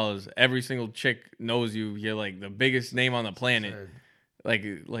 million. Every single chick knows you. You're like the biggest name on the planet.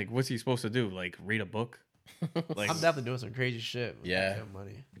 Absurd. Like, what's he supposed to do? Like, read a book? Like, I'm definitely doing some crazy shit. with Yeah. that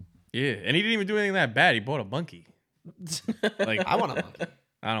money. yeah. And he didn't even do anything that bad. He bought a monkey. Like, I want a monkey.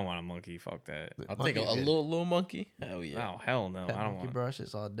 I don't want a monkey. Fuck that. I'll take a little monkey. Hell yeah. No, hell no. Pet I don't monkey want.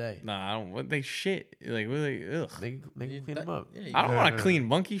 brushes all day. Nah, I don't. What they shit? Like, what they? Ugh. They can clean them up. Yeah, I don't want to clean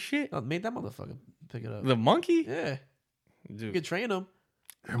monkey shit. No, make that motherfucker pick it up. The monkey, Yeah, you dude. can train them.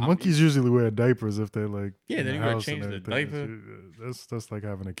 And monkeys usually wear diapers if they're like Yeah, in then the you gotta house and change the everything. That's like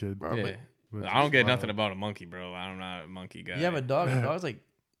having a kid. Bro, Yeah. but I don't get Wow. nothing about a monkey, bro. I'm not a monkey guy. you have a dog. And the dog's like,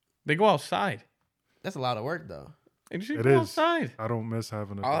 They go outside. that's a lot of work though. They just It go is. outside. I don't miss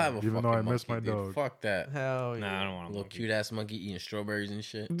having a I'll dog, have a even fucking though I miss monkey, my dude. dog. Fuck that. Hell yeah. Nah, I don't want a Little monkey. cute ass monkey eating strawberries and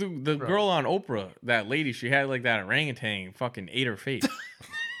shit. Dude, the Bro. girl on Oprah, that lady, she had like that orangutan fucking ate her face.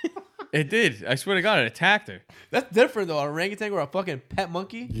 It did. I swear to God, it attacked her. That's different though. A orangutan or a fucking pet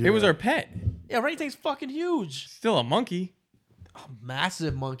monkey. Yeah. It was her pet. Yeah, orangutan's fucking huge. Still a monkey. A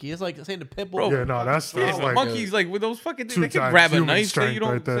massive monkey. It's like saying the pit bull. Bro, Yeah, no, that's Yeah, like monkeys, like with those fucking things, they can two-times grab a human knife. strength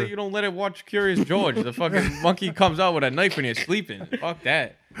right there. Say you don't let it watch Curious George. The fucking monkey comes out with a knife when you're sleeping. Fuck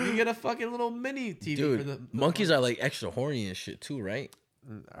that. You can get a fucking little mini TV for Dude, the monkeys are like extra horny and shit too, right?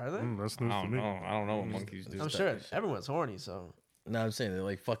 Are they? That's I news to don't me. know. I don't know what monkeys do. I'm sure everyone's horny. So No, I'm saying they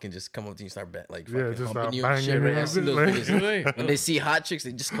like fucking just come up to you and start like Yeah, fucking just humping start you and shit, banging right? you I see and those like- videos. Do they? When they see hot chicks,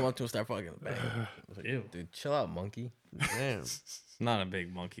 they just come up to them and start fucking bang. Ew. Dude, chill out, monkey. damn. Not a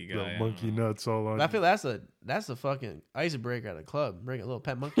big monkey guy. Little I don't monkey know. nuts all on. But I feel that's a fucking icebreaker at a club. Bring a little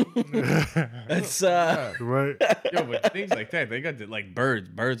pet monkey. That's right. Yo, but things like that, they got like birds.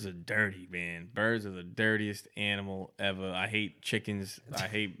 Birds are dirty, man. Birds are the dirtiest animal ever. I hate chickens. I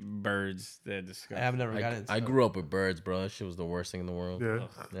hate birds. They're disgusting. I've never got into. I grew up with birds, bro. That shit was the worst thing in the world. Yeah.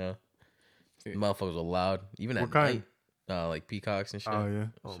 Yeah. Yeah. Motherfuckers were loud. Even What at kind? night. Like peacocks and shit. Oh yeah.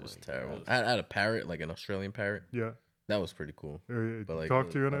 Oh It's just my terrible. God. I had a parrot, like an Australian parrot. Yeah. That was pretty cool. But, like, Talk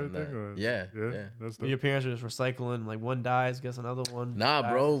to you and other than everything. that- Or? Yeah, Yeah. yeah. That's Your dope. parents are just recycling. Like one dies, gets another one. Nah,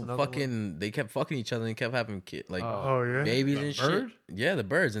 dies, bro. gets another one. Fucking, they kept fucking each other and kept having like Oh yeah. babies The and bird? shit. Yeah, the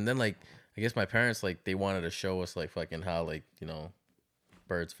birds. And then like, I guess my parents like they wanted to show us like fucking how like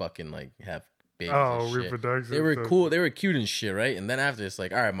birds fucking like have babies. Oh, and shit. reproduction. They were stuff. cool. They were cute and shit, right? And then after it's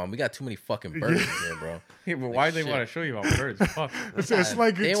like, all right, mom, we got too many fucking birds in here, bro. Yeah, but why'd they shit. want to show you about birds? Fuck. It's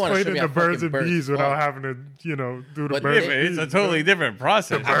like They wanna show explaining me the how birds fucking and birds bees without fuck. having to, do the But birds. Yeah, but and it's a bees, totally different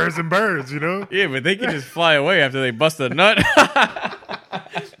process. birds and birds, Yeah, but they can just fly away after they bust a nut.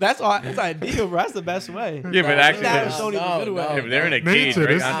 That's ideal, bro. That's the best way. Yeah, but actually, That they're- was only the no, good no. way. yeah, but they're in a Nature, cage, right?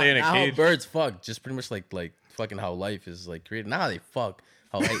 this- Aren't they in a Not how cage? birds fuck, just pretty much like fucking how life is like created. Not how they fuck.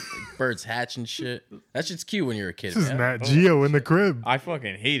 How like, birds hatch and shit. That shit's cute when you're a kid. This is man. Nat Geo in the crib. I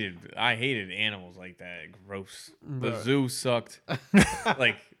fucking hated animals like that. Gross. The Bruh. zoo sucked.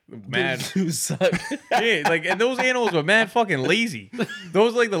 Like mad. Zoo suck. Yeah, like and those animals were mad fucking lazy.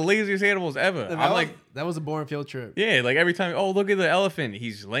 Those like the laziest animals ever. I'm like, that was a boring field trip. yeah, like every time. Oh, look at the elephant.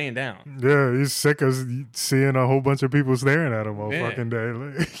 He's laying down. Yeah, he's sick of seeing a whole bunch of people staring at him all Yeah. fucking day.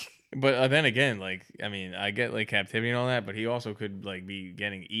 Like, But then again, like I mean, I get like captivity and all that, but he also could like be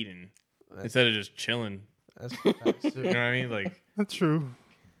getting eaten instead of just chilling. That's You know what I mean? Like that's true.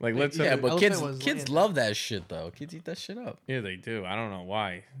 let's Yeah, say, but elephant was kids laying love that shit though. Kids eat that shit up. yeah, they do. I don't know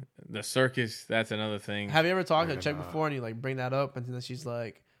why. The circus, that's another thing. Have you ever talked to a chick before and you like bring that up and then she's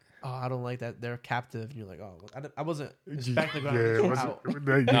like, I don't like that they're captive. And you're like, oh, I wasn't expecting You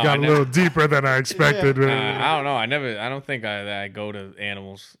out. got a little deeper than I expected. I don't know. I don't think I go to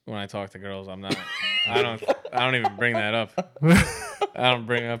animals when I talk to girls. I'm not. I don't even bring that up. I don't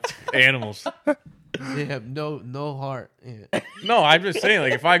bring up animals. They have no heart. Yeah. No, I'm just saying,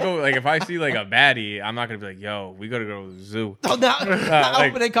 like, if I see like a baddie, I'm not gonna be like, yo, we gotta go to the zoo. Oh, not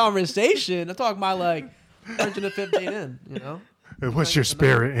opening conversation. I'm talking about like 115 in, you know. What's your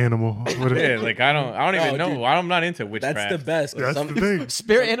spirit animal? Yeah, like I don't even know. Dude, I'm not into witchcraft. That's the best. That's the thing.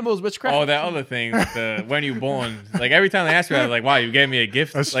 Spirit animals, witchcraft. Oh, that other thing, the when you born. Like every time they ask me, I'm like, wow, you gave me a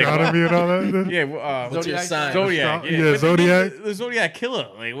gift. Astronomy like, and all that. Yeah, what's your sign? Zodiac. Yeah, Zodiac. The Zodiac killer.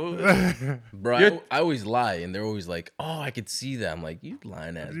 Like, Bro, I always lie, and they're always like, "Oh, I could see that." I'm like, "You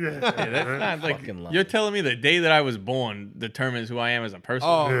lying ass." Yeah, that's not like Fucking lying. you're telling me the day that I was born determines who I am as a person.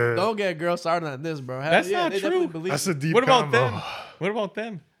 Oh, Yeah. don't get girls started on this, bro. Hell That's yeah, not they true. definitely believe That's it. a deep. What about combo. them? What about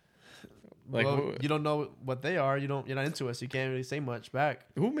them? Like, Well, you don't know what they are. You're not into it, so you can't really say much back.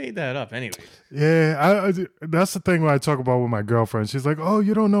 who made that up, anyways? Yeah, that's the thing when I talk about with my girlfriend. She's like, "Oh,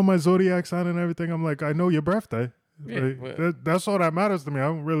 you don't know my zodiac sign and everything." I'm like, "I know your birthday. Yeah, Like, that's all that matters to me. I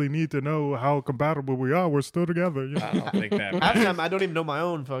don't really need to know how compatible we are. We're still together." You know? I don't think that. Half the time, I don't even know my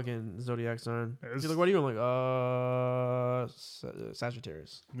own fucking zodiac sign. She's like, "What are you?" I'm like,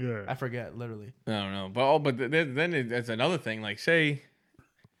 Sagittarius. Yeah. I forget literally. I don't know, but then it's another thing. Like, say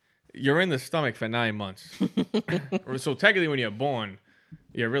you're in the stomach for 9 months, so technically when you're born,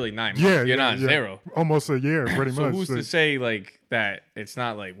 you're really 9 months. Yeah, you're not 0. Almost a year, pretty So much. who's to say like that? It's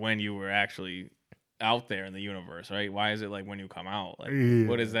not like when you were actually out there in the universe, right? Why is it like when you come out? Like, Yeah.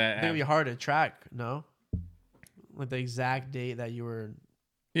 what is that? I think it'd be hard to track. No, like the exact date that you were.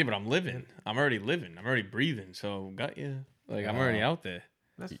 Yeah, but I'm living. I'm already living. I'm already breathing. So got you. Like I'm already out there.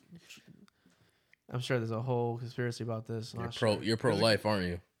 That's, I'm sure there's a whole conspiracy about this. You're pro-life, aren't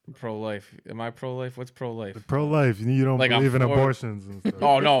you? Pro-life. Am I pro-life? What's pro-life? pro-life? You don't Like, believe in I'm for- abortions and stuff.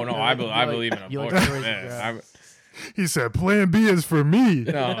 Oh no, I like- believe in you like abortion. stories like Yeah, that. He said, "Plan B is for me."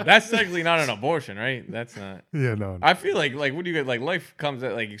 no, that's technically not an abortion, right? That's not. Yeah, no. I feel like what do you get? Like life comes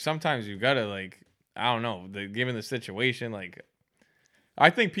at like sometimes you gotta like I don't know. Given the situation, like I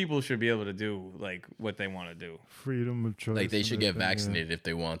think people should be able to do like what they want to do. Freedom of choice. Like they should and get everything, vaccinated if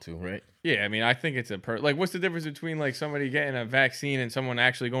they want to, right? Yeah, I mean, I think it's like what's the difference between like somebody getting a vaccine and someone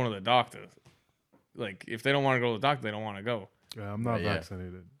actually going to the doctor? Like if they don't want to go to the doctor, they don't want to go. Yeah, I'm not Yeah.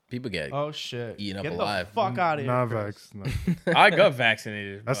 vaccinated. People get Oh shit! Eaten up Get alive. the fuck out of here! Not Chris. vax. No. I got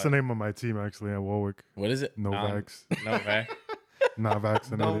vaccinated. That's the name of my team actually at Warwick. what is it? No vax. No vax. Not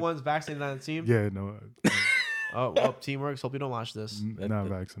vaccinated. No one's vaccinated on the team. Yeah, no. Oh, well, teamworks. Hope you don't watch this. Not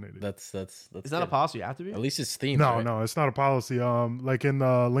vaccinated. That's It's not a policy. You have to be. At least it's themed. No, right? no, it's not a policy. Like in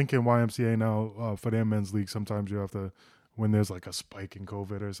the Lincoln YMCA now, for their men's league, sometimes you have to, when there's like a spike in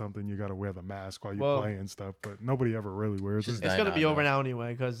COVID or something, you got to wear the mask while you play and stuff. But nobody ever really wears it. It's gonna be over now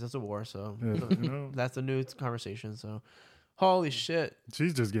anyway because it's a war. So Yeah, you know? that's a new conversation. So, holy shit!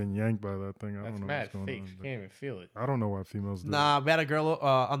 She's just getting yanked by that thing. I That's don't know mad what's going fake. on. You but can't even feel it. I don't know why females do. Nah, we had a girl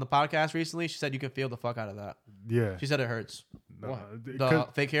on the podcast recently. She said you can feel the fuck out of that. it. Yeah. She said it hurts. Nah, The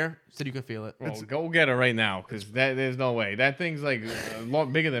fake hair said you can feel it. Well, go get her right now because there's no way that thing's like a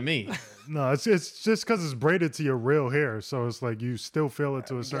lot bigger than me. no, it's just because it's braided to your real hair, so it's like you still feel it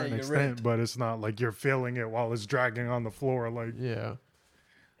to a certain you're extent, right. but it's not like you're feeling it while it's dragging on the floor. Like, Yeah.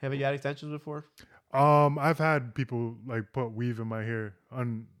 Have you had extensions before? I've had people like put weave in my hair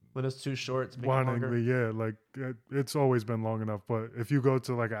When it's too short, it's making it longer. unwantedly. Yeah, like it's always been long enough. But if you go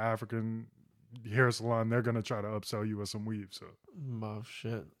to like an African hair salon, they're gonna try to upsell you with some weave. So Oh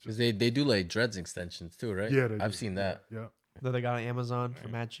shit! Because they do like dreads extensions too, right? yeah, I've seen that. Yeah. That they got on Amazon for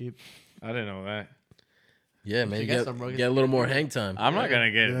mad cheap. I didn't know that. Yeah, man, you you get get, some, bro. get a little more hang time. I'm not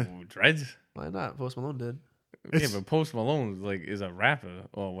gonna get Yeah. dreads. Why not? Post Malone did. Yeah, but Post Malone like is a rapper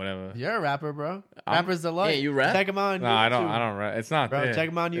or whatever. You're a rapper, bro. I'm- Rappers delight. Yeah, you rap? Check him on. No, I don't. YouTube. I don't rap. It's not Bro, there. check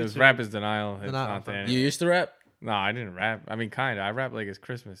 'em on It was YouTube. Rapper's Denial. It's not- not there. You used to rap? No, I didn't rap. I mean, kind of. I rap like it's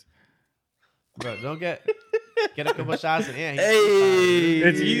Christmas. Bro, don't get a couple shots and yeah. Hey!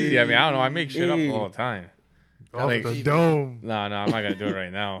 It's easy. I mean, I don't know. I make shit up all the time. Off Like- the dome. No, I'm not gonna do it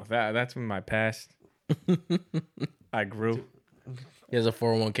right now. That's in my past. I grew. He has a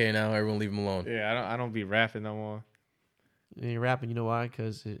 401k now. Everyone leave him alone. Yeah, I don't be rapping no more. And you're rapping, you know why?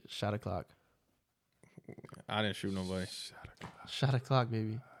 Because it shot o'clock. I didn't shoot nobody. Shot o'clock,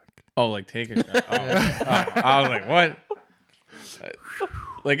 baby. Oh, like take a shot. I was like, what?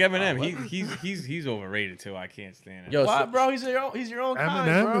 Like Eminem, he's overrated too. I can't stand it. Yo, Why, so, bro? He's your own kind,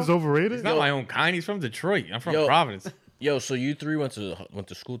 Eminem bro. is overrated. He's not my own kind. He's from Detroit. I'm from Yo. Providence. so you three went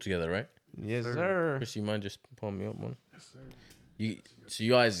to school together, right? Yes, sir. Chris, you mind just pulling me up one? So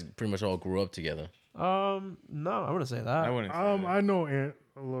you guys pretty much all grew up together. No, I wouldn't say that. I wouldn't. Say that. I know Ant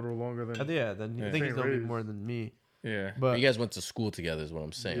a little longer than. I think he's known me more than me. Yeah, but you guys went to school together, is what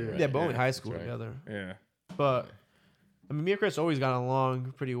I'm saying. Yeah, right? yeah, but only high school right. together. Yeah. But I mean, me and Chris always got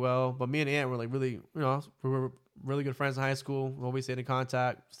along pretty well. But me and Ant were like really, we were really good friends in high school. We always stayed in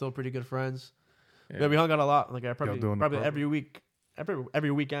contact. Still pretty good friends. Yeah, we hung out a lot. Like I probably every week,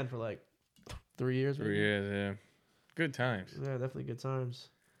 every weekend for like 3 years. 3 years, yeah. Good times. Yeah, definitely good times.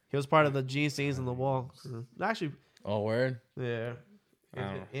 He was part of the Gene Stains on the Wall. Actually. Oh, word? Yeah.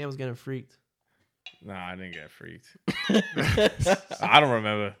 Ant was getting freaked. Nah, I didn't get freaked. I don't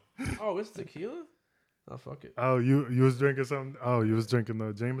remember. Oh, it's tequila? Oh, fuck it. Oh, you was drinking something? Oh, you was drinking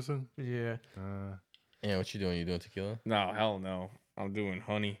the Jameson? Yeah. Yeah, what you doing? You doing tequila? No, hell no. I'm doing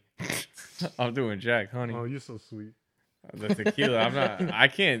honey. I'm doing Jack honey. Oh, you're so sweet. The tequila, I'm not. I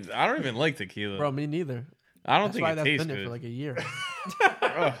don't even like tequila. Bro, me neither. I don't think it tastes been good. There for like a year.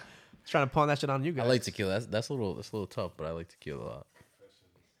 Trying to pawn that shit on you guys. I like tequila. That's a little tough, but I like tequila a lot.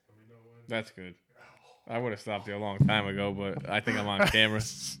 That's good. I would have stopped it a long time ago, but I think I'm on camera.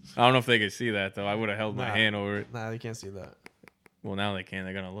 I don't know if they could see that though. I would have held my hand over it. Nah, they can't see that. Well, now they can.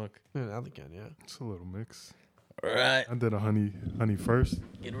 They're gonna look. Yeah, now they can. Yeah. It's a little mix. All right. I did a honey first.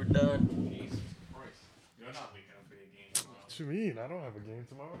 Get her done. Jesus Christ. You're not waking up for your game tomorrow. What you mean? I don't have a game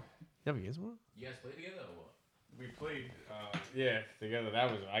tomorrow. You have a game tomorrow? You guys play together or what? We played, together. That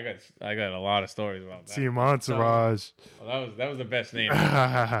was I got a lot of stories about that. Team Entourage. Well, that was the best name. You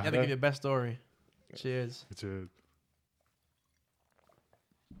have to give you a best story. Cheers. Cheers.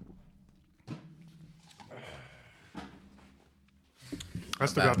 I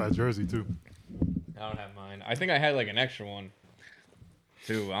still got that jersey too. I don't have mine. I think I had like an extra one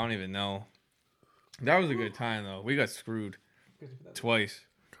too. I don't even know. That was a good time though. We got screwed twice.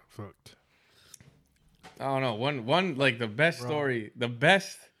 Fucked. I don't know. One like the best story. The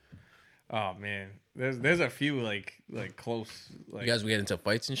best. Oh man, there's a few like close. Like, You guys would get into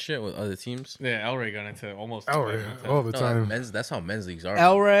fights and shit with other teams? yeah, Elray got into almost. Oh, fight yeah. one time. All the No, time. that's how men's leagues are.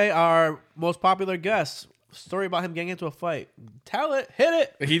 Elray, our most popular guest. Story about him getting into a fight. Tell it.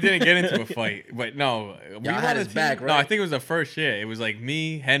 Hit it. He didn't get into a fight, but no, we Y'all were had on a his team- back, No, right? I think it was the first year. It was like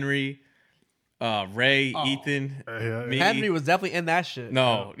me, Henry, Ray, Ethan. Yeah. Me. Henry was definitely in that shit.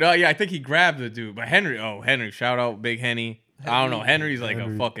 No, yeah, I think he grabbed the dude, but Henry, shout out Big Henny. I don't know, Henry's like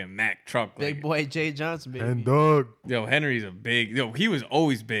a fucking Mack truck. Big Like, boy Jay Johnson, baby. And dog. yo, Henry's a big. Yo, he was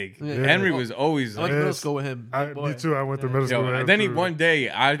always big. Yeah. Henry was always I went like. to middle Yes. school with him. Big boy. Me too. I went to middle school. Yo, with and then him, too. one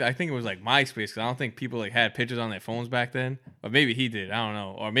day, I think it was like MySpace because I don't think people like had pictures on their phones back then, or maybe he did. I don't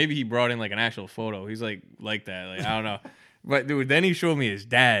know, or maybe he brought in like an actual photo. He's like that. Like I don't know, but dude, then he showed me his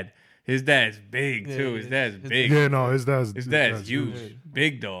dad. His dad's big too. His dad's big. Yeah, no, his dad's huge,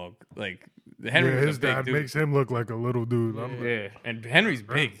 big dog. Like Henry was his a big dad dude. makes him look like a little dude. Yeah, and Henry's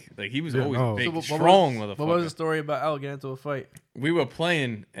big. Like he was Yeah, always no. big, So what strong was, motherfucker. What was the story about El getting into a fight? We were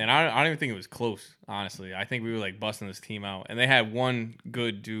playing, and I don't even think it was close. Honestly, I think we were like busting this team out, and they had one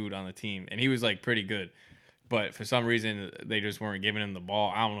good dude on the team, and he was like pretty good, but for some reason they just weren't giving him the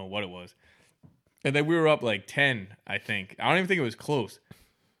ball. I don't know what it was, and then we were up like 10. I think I don't even think it was close.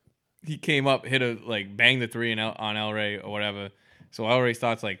 He came up, banged the three on El Rey or whatever. So El Rey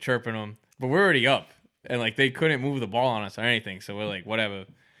starts like chirping him, but we're already up, and like they couldn't move the ball on us or anything. So we're like, whatever.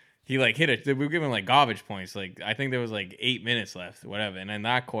 He like hit it. We were giving like garbage points. Like I think there was like 8 minutes left, whatever. And in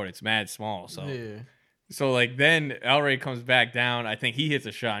that court, it's mad small. So like then El Rey comes back down. I think he hits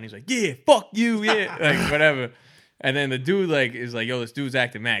a shot, and he's like, yeah, fuck you, yeah, like whatever. And then the dude like is like, yo, this dude's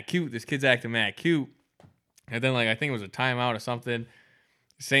acting mad cute. This kid's acting mad cute. And then like I think it was a timeout or something.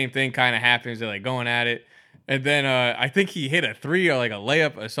 Same thing kind of happens. They're like going at it. And then I think he hit a three or like a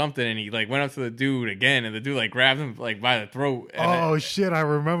layup or something, and he like went up to the dude again, and the dude like grabbed him like by the throat. And Shit, I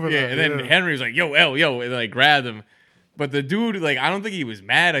remember that. yeah, and then Henry was like, yo, and like grabbed him. But the dude, like, I don't think he was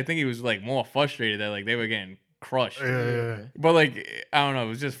mad. I think he was like more frustrated that like they were getting crushed. Yeah. But like, I don't know, it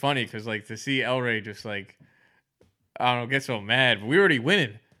was just funny because like to see El Rey just like, I don't know, get so mad. But we were already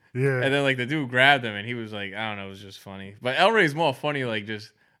winning. Yeah. And then like the dude grabbed him, and he was like, I don't know, it was just funny. But El Rey's more funny like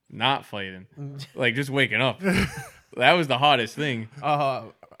just not fighting, like just waking up. That was the hardest thing.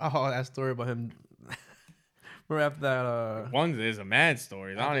 That story about him. We're after that. One is a mad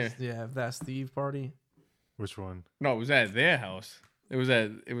story. I don't even. Yeah, that Steve party. Which one? No, it was at their house. It was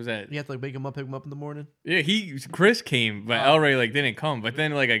at. You have to like pick him up in the morning. Yeah, Chris came, but El Rey like didn't come. But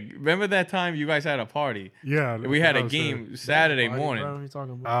then like remember that time you guys had a party? Yeah, We had a was game Saturday Party, morning. bro, what are you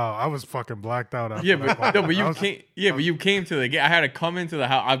talking about? I was fucking blacked out. After Yeah, that but party. you I was- came. Yeah, but you came to the game. I had to come into the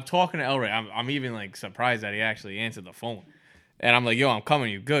house. I'm talking to El Rey. I'm even like surprised that he actually answered the phone. And I'm like, yo, I'm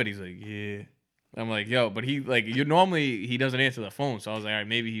coming. You good? He's like, yeah. I'm like, yo, but he like you normally he doesn't answer the phone, so I was like, all right,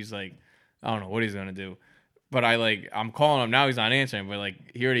 maybe he's like, I don't know what he's gonna do. But I'm calling him now. He's not answering. But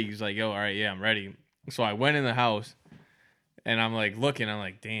like he's like, yo, all right, yeah, I'm ready. So I went in the house, and I'm like looking. I'm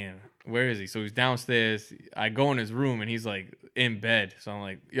like, damn, where is he? So he's downstairs. I go in his room, and he's like in bed. So I'm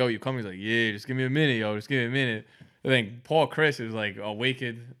like, yo, you come? He's like, yeah, just give me a minute, yo, just give me a minute. And then Paul Chris is like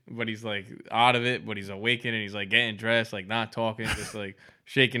awakened, but he's like out of it, but he's awakened, and he's like getting dressed, like not talking, just like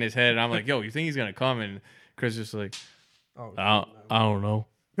shaking his head. And I'm like, yo, you think he's gonna come? And Chris just like, I don't know.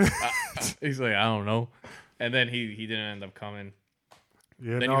 He's like, I don't know. And then he didn't end up coming.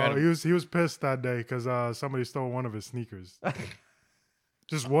 Yeah, then no, he was pissed that day because somebody stole one of his sneakers.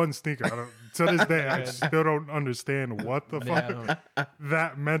 Just one sneaker. To this day, I still don't understand what the fuck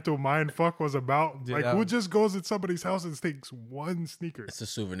that mental mind fuck was about. Dude, like, who just goes in somebody's house and takes one sneaker? It's a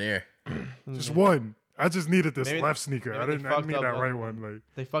souvenir. Just one. I just needed this left sneaker. I didn't need that right one. Like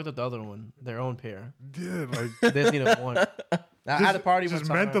they fucked up the other one, their own pair. Yeah, like they just needed one. At the party, just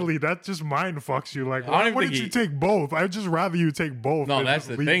mentally, that just mind fucks you. Like, why didn't you take both? I'd just rather you take both. No, that's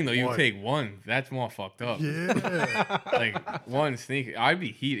the thing though. You take one. That's more fucked up. Yeah, like one sneaker. I'd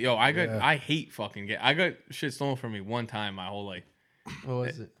be heated. Yo, I hate fucking I got shit stolen from me one time my whole life. What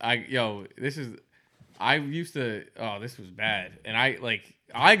was it? I used to. Oh, this was bad, and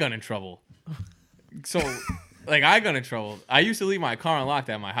I got in trouble. So, I got in trouble. I used to leave my car unlocked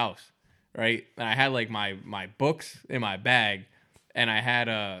at my house, right? And I had my books in my bag, and I had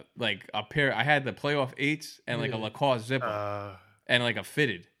a pair. I had the playoff 8s and a Lacoste zipper, and a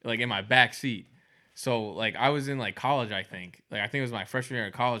fitted in my back seat. So I was in college, I think. I think it was my freshman year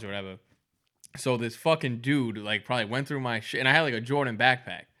of college or whatever. So this fucking dude probably went through my shit, and I had a Jordan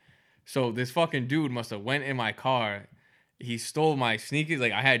backpack. So this fucking dude must have went in my car. He stole my sneakers. I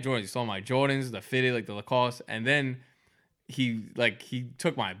had Jordans. He stole my Jordans, the fitted, the Lacoste, and then he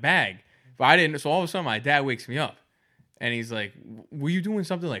took my bag. But I didn't. So all of a sudden, my dad wakes me up, and he's like, "Were you doing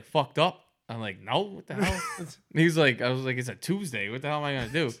something fucked up?" I'm like, "No, what the hell?" He's like, "I was like, it's a Tuesday. What the hell am I gonna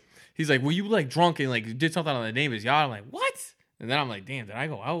do?" He's like, "Were you drunk and did something on the neighbor's yard?" I'm like, "What?" And then I'm like, "Damn, did I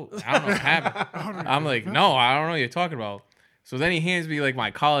go out? I don't know what happened." I'm like, "No, I don't know what you're talking about." So then he hands me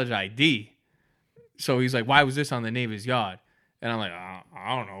my college ID. So he's like, "Why was this on the neighbor's yard?" And I'm like,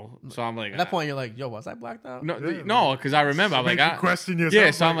 I don't know. So I'm like, at that point, you're like, "Yo, was I blacked out?" No, because I remember. I'm like, you question yourself. Yeah,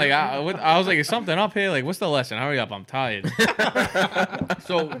 so I'm like, I was like, is something up here? What's the lesson? Hurry up, I'm tired.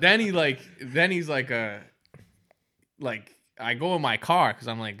 So then he's like, I go in my car because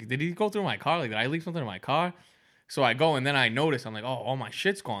I'm like, did he go through my car? Did I leave something in my car? So I go and then I notice, I'm like, oh, all my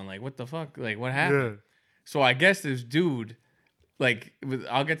shit's gone. What the fuck? What happened? Yeah. So I guess this dude.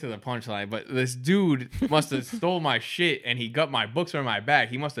 I'll get to the punchline, but this dude must have stole my shit and he got my books from my bag.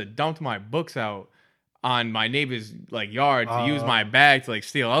 He must have dumped my books out on my neighbor's yard to use my bag to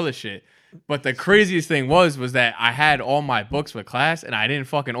steal other shit. But the craziest thing was that I had all my books for class and I didn't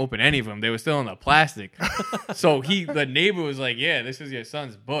fucking open any of them. They were still in the plastic. So the neighbor was like, "Yeah, this is your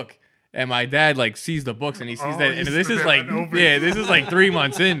son's book." And my dad sees the books and he sees that, and this is this is 3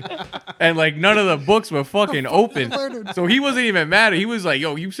 months in, and none of the books were fucking open. So he wasn't even mad. He was like,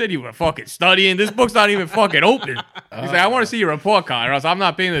 "Yo, you said you were fucking studying. This book's not even fucking open." He's like, "I want to see your report card, or else I'm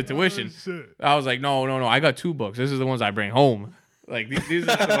not paying the tuition." I was like, "No, I got 2 books. This is the ones I bring home. These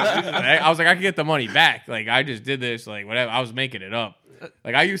are I was like, I can get the money back. I just did this. Whatever. I was making it up."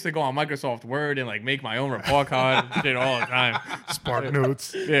 I used to go on Microsoft Word and make my own report card and shit all the time. Spark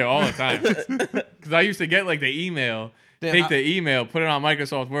notes. Yeah, all the time. Because I used to get the email, the email, put it on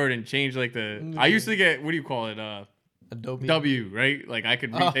Microsoft Word and change I used to get, what do you call it? Adobe. W, right? I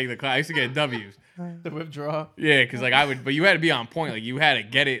could retake the class. I used to get W's. The withdraw. Yeah, because I would, but you had to be on point. You had to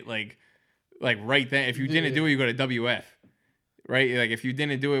get it right then. If you didn't do it, you go to WF. Right, if you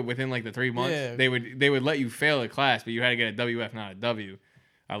didn't do it within the 3 months, they would let you fail a class, but you had to get a WF, not a W.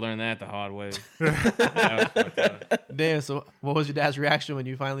 I learned that the hard way. Damn. So, what was your dad's reaction when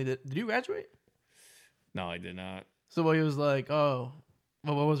you finally did? Did you graduate? No, I did not. So, he was like, "Oh,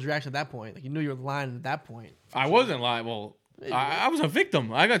 well, what was your reaction at that point? You knew you were lying at that point." I wasn't lying. Well, I was a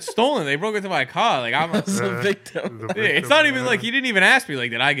victim. I got stolen. They broke into my car. I'm a victim. Yeah, it's not even he didn't even ask me.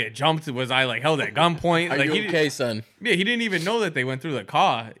 Did I get jumped? Was I held at gunpoint? Are you okay, son? Yeah, he didn't even know that they went through the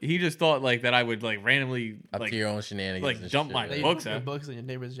car. He just thought that I would randomly up to your own shenanigans, jump my books out. Books in your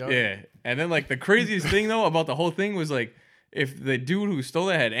neighbor's yard. Yeah, and then the craziest thing though about the whole thing was if the dude who stole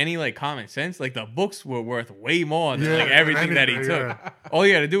it had any common sense, the books were worth way more than everything that he took. Yeah. All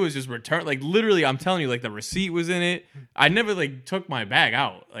you had to do was just return. Literally, I'm telling you, the receipt was in it. I never took my bag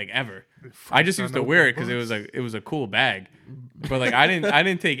out ever. I just used to wear it because it was a cool bag. But like I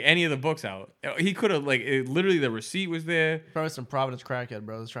didn't take any of the books out. He could have literally the receipt was there. Probably some Providence crackhead,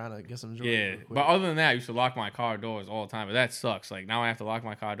 bro. Was trying to get some joy. Yeah, but other than that, I used to lock my car doors all the time. But that sucks. Like now I have to lock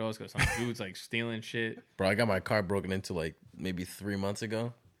my car doors because some dude's like stealing shit. Bro, I got my car broken into like maybe 3 months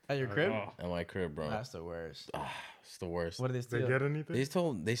ago. At your crib? At my crib, bro. That's the worst. It's the worst. What did they steal? They get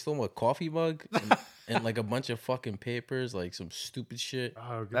anything? They stole a coffee mug and like a bunch of fucking papers, like some stupid shit.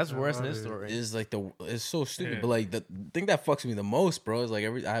 Oh, That's worse than this story. It's like it's so stupid. But like the thing that fucks me the most, bro, is like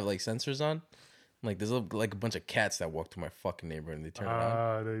I have like sensors on. Like there's like a bunch of cats that walk through my fucking neighborhood and they turn it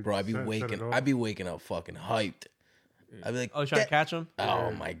on. Bro, I'd be waking up fucking hyped. I'd be like, oh, trying to catch him?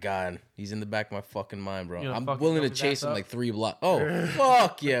 Oh my god, he's in the back of my fucking mind, bro. You I'm fucking willing to throw his chase ass him up? like 3 blocks. Oh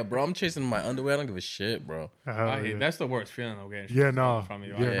fuck yeah, bro. I'm chasing my underwear. I don't give a shit, bro. That's the worst feeling though. Getting Yeah, shit no. from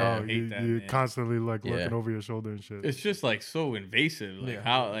you. Yeah, I no. hate that. You're Man. constantly like looking over your shoulder and shit. It's just like so invasive. Like Yeah,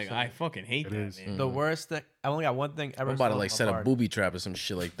 how like I fucking hate that. is. Man. The worst thing. I only got one thing ever. I'm about to stolen like from set a party. booby trap or some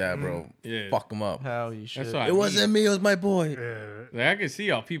shit like that, bro. Yeah. Fuck him up. Hell, you should. That's what I It wasn't me. It was my boy. Yeah. Like I could see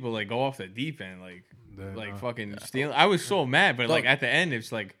how people like go off the deep end, like Yeah, fucking stealing. I was so mad, but like Look. at the end,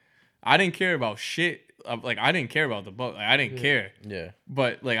 it's like I didn't care about shit. Like I didn't care about the book. Like I didn't care. Yeah.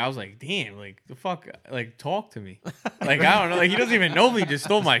 But like I was like, damn, like the fuck, like talk to me. Like I don't know. Like he doesn't even know me. Just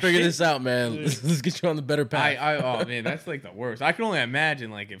stole my Figure shit. this out, man. Let's get you on the better path. Oh man, that's like the worst. I can only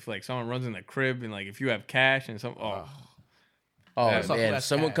imagine like if like someone runs in the crib and like if you have cash and some. Oh, Oh That's man, if less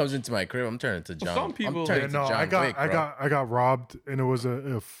someone cash. comes into my crib, I'm turning to John. some people- I'm turning Yeah, to no, John Wick, bro. I got robbed, and it was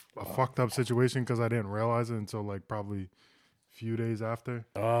a fucked up situation because I didn't realize it until like probably a few days after.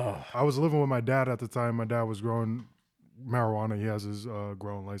 I was living with my dad at the time. My dad was growing marijuana. He has his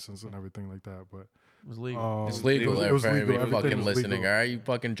growing license and everything like that. But It was legal. It's legal. It was for legal. everybody Everything fucking was listening. legal. All right, you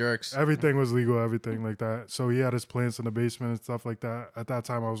fucking jerks. Everything was legal, everything like that. So he had his plants in the basement and stuff like that. At that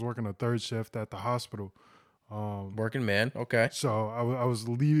time, I was working a third shift at the hospital. Working man. Okay. So I was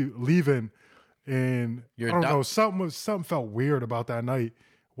leaving, and You're I don't a know, something felt weird about that night.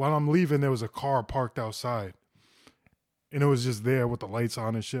 While I'm leaving, there was a car parked outside, and it was just there with the lights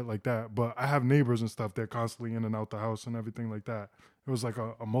on and shit like that. But I have neighbors and stuff. They're constantly in and out the house and everything like that. It was like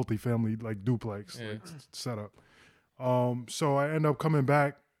a multifamily like duplex like, setup. So I end up coming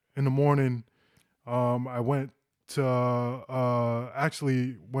back in the morning. I went to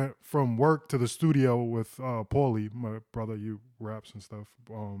actually went from work to the studio with Paulie, my brother. You raps and stuff.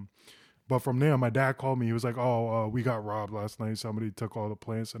 But from there, my dad called me. He was like, "Oh, we got robbed last night. Somebody took all the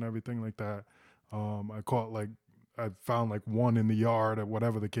plants and everything like that." I found like one in the yard or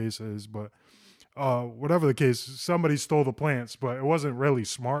whatever the case is. But whatever the case, somebody stole the plants. But it wasn't really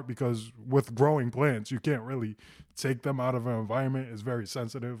smart because with growing plants, you can't really take them out of an environment. It's very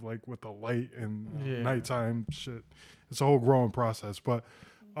sensitive, like with the light and nighttime shit. It's a whole growing process. But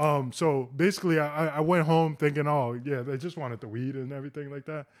so basically, I went home thinking, oh yeah, they just wanted the weed and everything like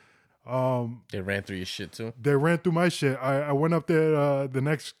that. They ran through your shit too. They ran through my shit. I went up there the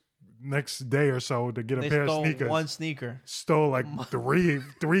next day or so to get a They pair of stole sneakers. one sneaker. Stole like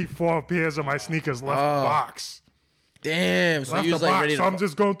three, 4 pairs of my sneakers. Left the box. Damn. So Left you the was like box. ready So to. I'm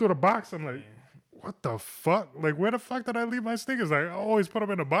just going through the box. I'm like, what the fuck? Like, where the fuck did I leave my sneakers? Like, I always put them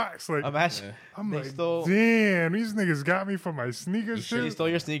in a box. Like, Imagine I'm they like, stole. damn, these niggas got me for my sneakers They too. stole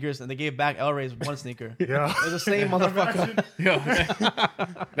your sneakers and they gave back El Ray's one sneaker. Yeah, It was the same motherfucker. Yo,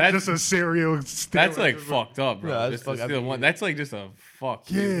 that's just a serial. that's like fucked up, bro. Yeah, that's Just to fucked up. steal one. That's like just a fuck.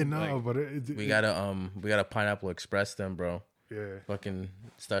 Yeah, you. no, Like, but We gotta Pineapple Express them, bro. yeah. Fucking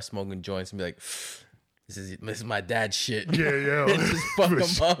start smoking joints and be like, this is my dad's shit. Yeah. Just fuck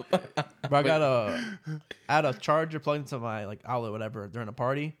them up. Bro, I had a charger plugged into my like outlet, whatever, during a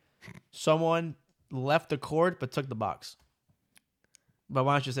party. Someone left the cord but took the box. But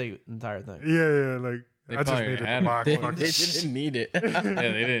why don't you say the entire thing? Yeah, like They I just probably needed the had box. They Fuck didn't need it. yeah, they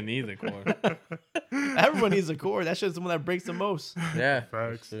didn't need the cord. Everyone needs a cord. That shit's the one that breaks the most. Yeah.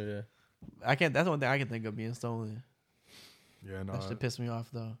 Facts. Yeah. That's the one thing I can think of being stolen. Yeah, no, That shit pissed me off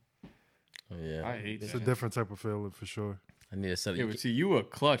though. Yeah. I hate it's a that. different type of feeling for sure. I need to set Yeah, it. but see, you were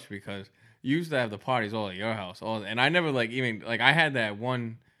clutch because you used to have the parties all at your house, and I never like even like I had that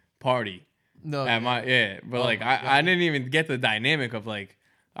one party No, at my but Oh like my God. I didn't even get the dynamic of like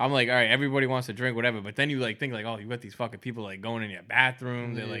I'm like all right, everybody wants to drink whatever, but then you like think like oh you got these fucking people like going in your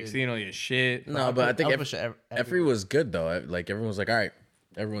bathroom, they're like Yeah. seeing all your shit. No, but I think push it every was good though. Like everyone was like, all right,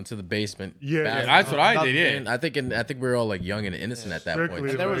 everyone to the basement. Yeah, bathroom. That's what I did. Yeah, And I think we were all like young and innocent at that Strictly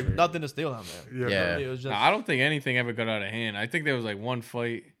point. there was like- nothing to steal down there. Yeah. It was just No, I don't think anything ever got out of hand. I think there was like one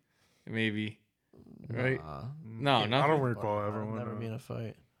fight, maybe. Right? No, I nothing. don't recall I've everyone. never been in a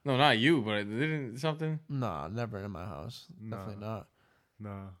fight. No, not you, but didn't something. Nah, never in my house. Definitely not.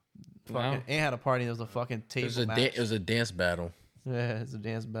 Nah. Fucking Ant had a party. There was a fucking table match. It was a dance battle. Yeah, it's a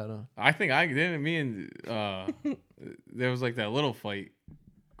dance battle. I think I didn't. Me and there was like that little fight.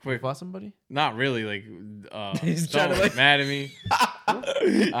 Quick, Fought somebody? not really. Like He's Stone trying to, was mad at me.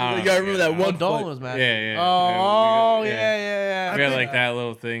 You gotta remember that one Dolan fight. was mad. Yeah. Oh, We yeah. had like that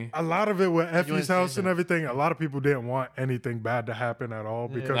little thing. A lot of it with wouldn't Effie's say house and that. everything, a lot of people didn't want anything bad to happen at all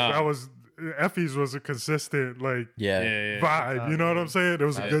because No. that was Effie's was a consistent Yeah. vibe. You know what I'm saying? It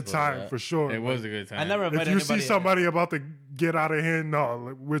was a I good love time that. for sure. It was a good time. I never If invited you anybody. see somebody about to get out of hand,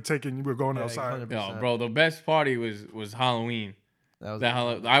 no, we're going Yeah, outside. 100%. No, bro, the best party was Halloween.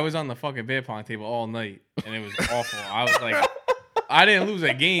 I was on the fucking beer pong table all night, and it was awful. I was like, I didn't lose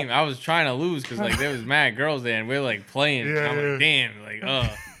a game. I was trying to lose because like there was mad girls there, and we were like playing. Yeah, I'm yeah. like, damn,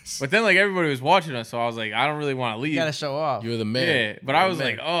 like But then like everybody was watching us, so I was like, I don't really want to leave. You gotta show off. You were the man. Yeah, but I was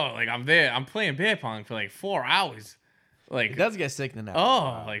like, oh, like I'm there. I'm playing beer pong for like 4 hours. Like, It does get sick in that.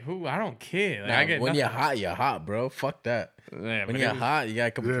 like who? I don't care. Like, Nah, I get when nothing. you're hot, bro. Fuck that. Yeah, When but you're it was- hot, you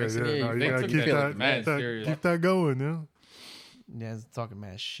gotta come Yeah, drinks. yeah, no, you they gotta took keep it that, mad serious. keep that going, yeah. Yeah, it's talking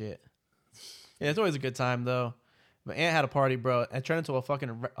mad shit. Yeah, it's always a good time though. But Ant had a party, bro. It turned into a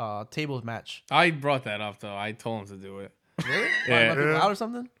fucking tables match. I brought that up though. I told him to do it. Really? Yeah. Let people out or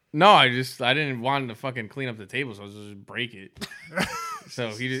something? No, I didn't want to fucking clean up the table, so I was just break it. So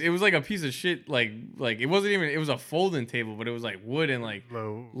it was like a piece of shit. Like it wasn't even. It was a folding table, but it was like wood and like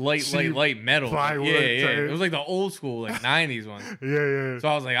light metal. plywood Yeah. type. It was like the old school like '90s one. Yeah. So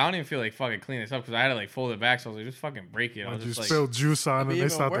I was like, I don't even feel like fucking cleaning this up because I had to like fold it back. So I was like, just fucking break it. I was You just like, spill juice on It'd it, be they even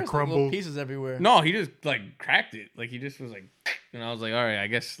start to worse, like, crumble. little pieces everywhere. no, he just like cracked it. Like he just was like, and I was like, all right, I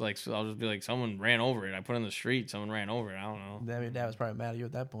guess like so I'll just be like, someone ran over it. I put it in the street. Someone ran over it. I don't know. I mean, Dad was probably mad at you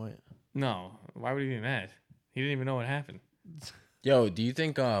at that point. No, why would he be mad? He didn't even know what happened. Yo, do you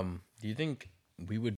think we would